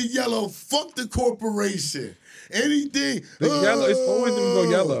 Fuck the yellow. Fuck the corporation. Anything. The yellow. It's always gonna go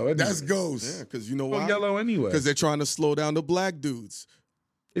yellow. Anyway. That's Ghost. Yeah, because you know Go why? yellow anyway. Because they're trying to slow down the black dudes.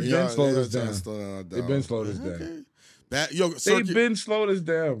 They've been slowed us trying down. to slow down. They've been slowed us down. Okay. Yo, They've Circuit, been slowed us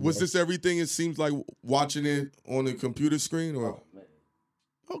down. was bro. this everything? It seems like watching it on the computer screen, or Oh, man.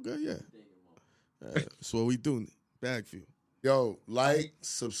 okay, yeah. That's what we do. Bagview. Yo, like,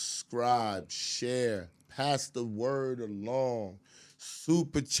 subscribe, share, pass the word along.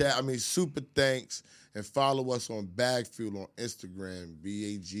 Super thanks, and follow us on Bagfuel on Instagram,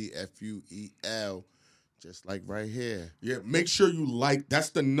 BAGFUEL, just like right here. Yeah, make sure you like. That's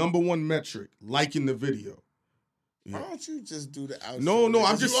the number one metric. Liking the video. Yeah. Why don't you just do the outro? No,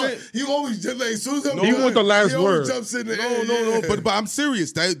 I'm just saying. You always just like, as soon as I'm He done, want the last he always word. jumps in the No. But I'm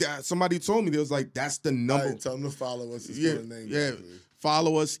serious. That somebody told me, they was like, that's the number. Right, tell them to follow us. Yeah.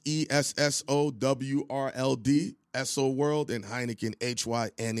 Follow us, ESSOWRLD, SO World, and Heineken,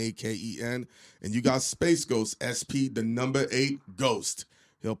 HYNAKEN. And you got Space Ghost, SP, the number 8 Ghost.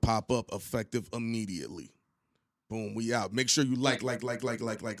 He'll pop up effective immediately. Boom, we out. Make sure you like Machine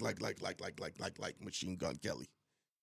Gun Kelly.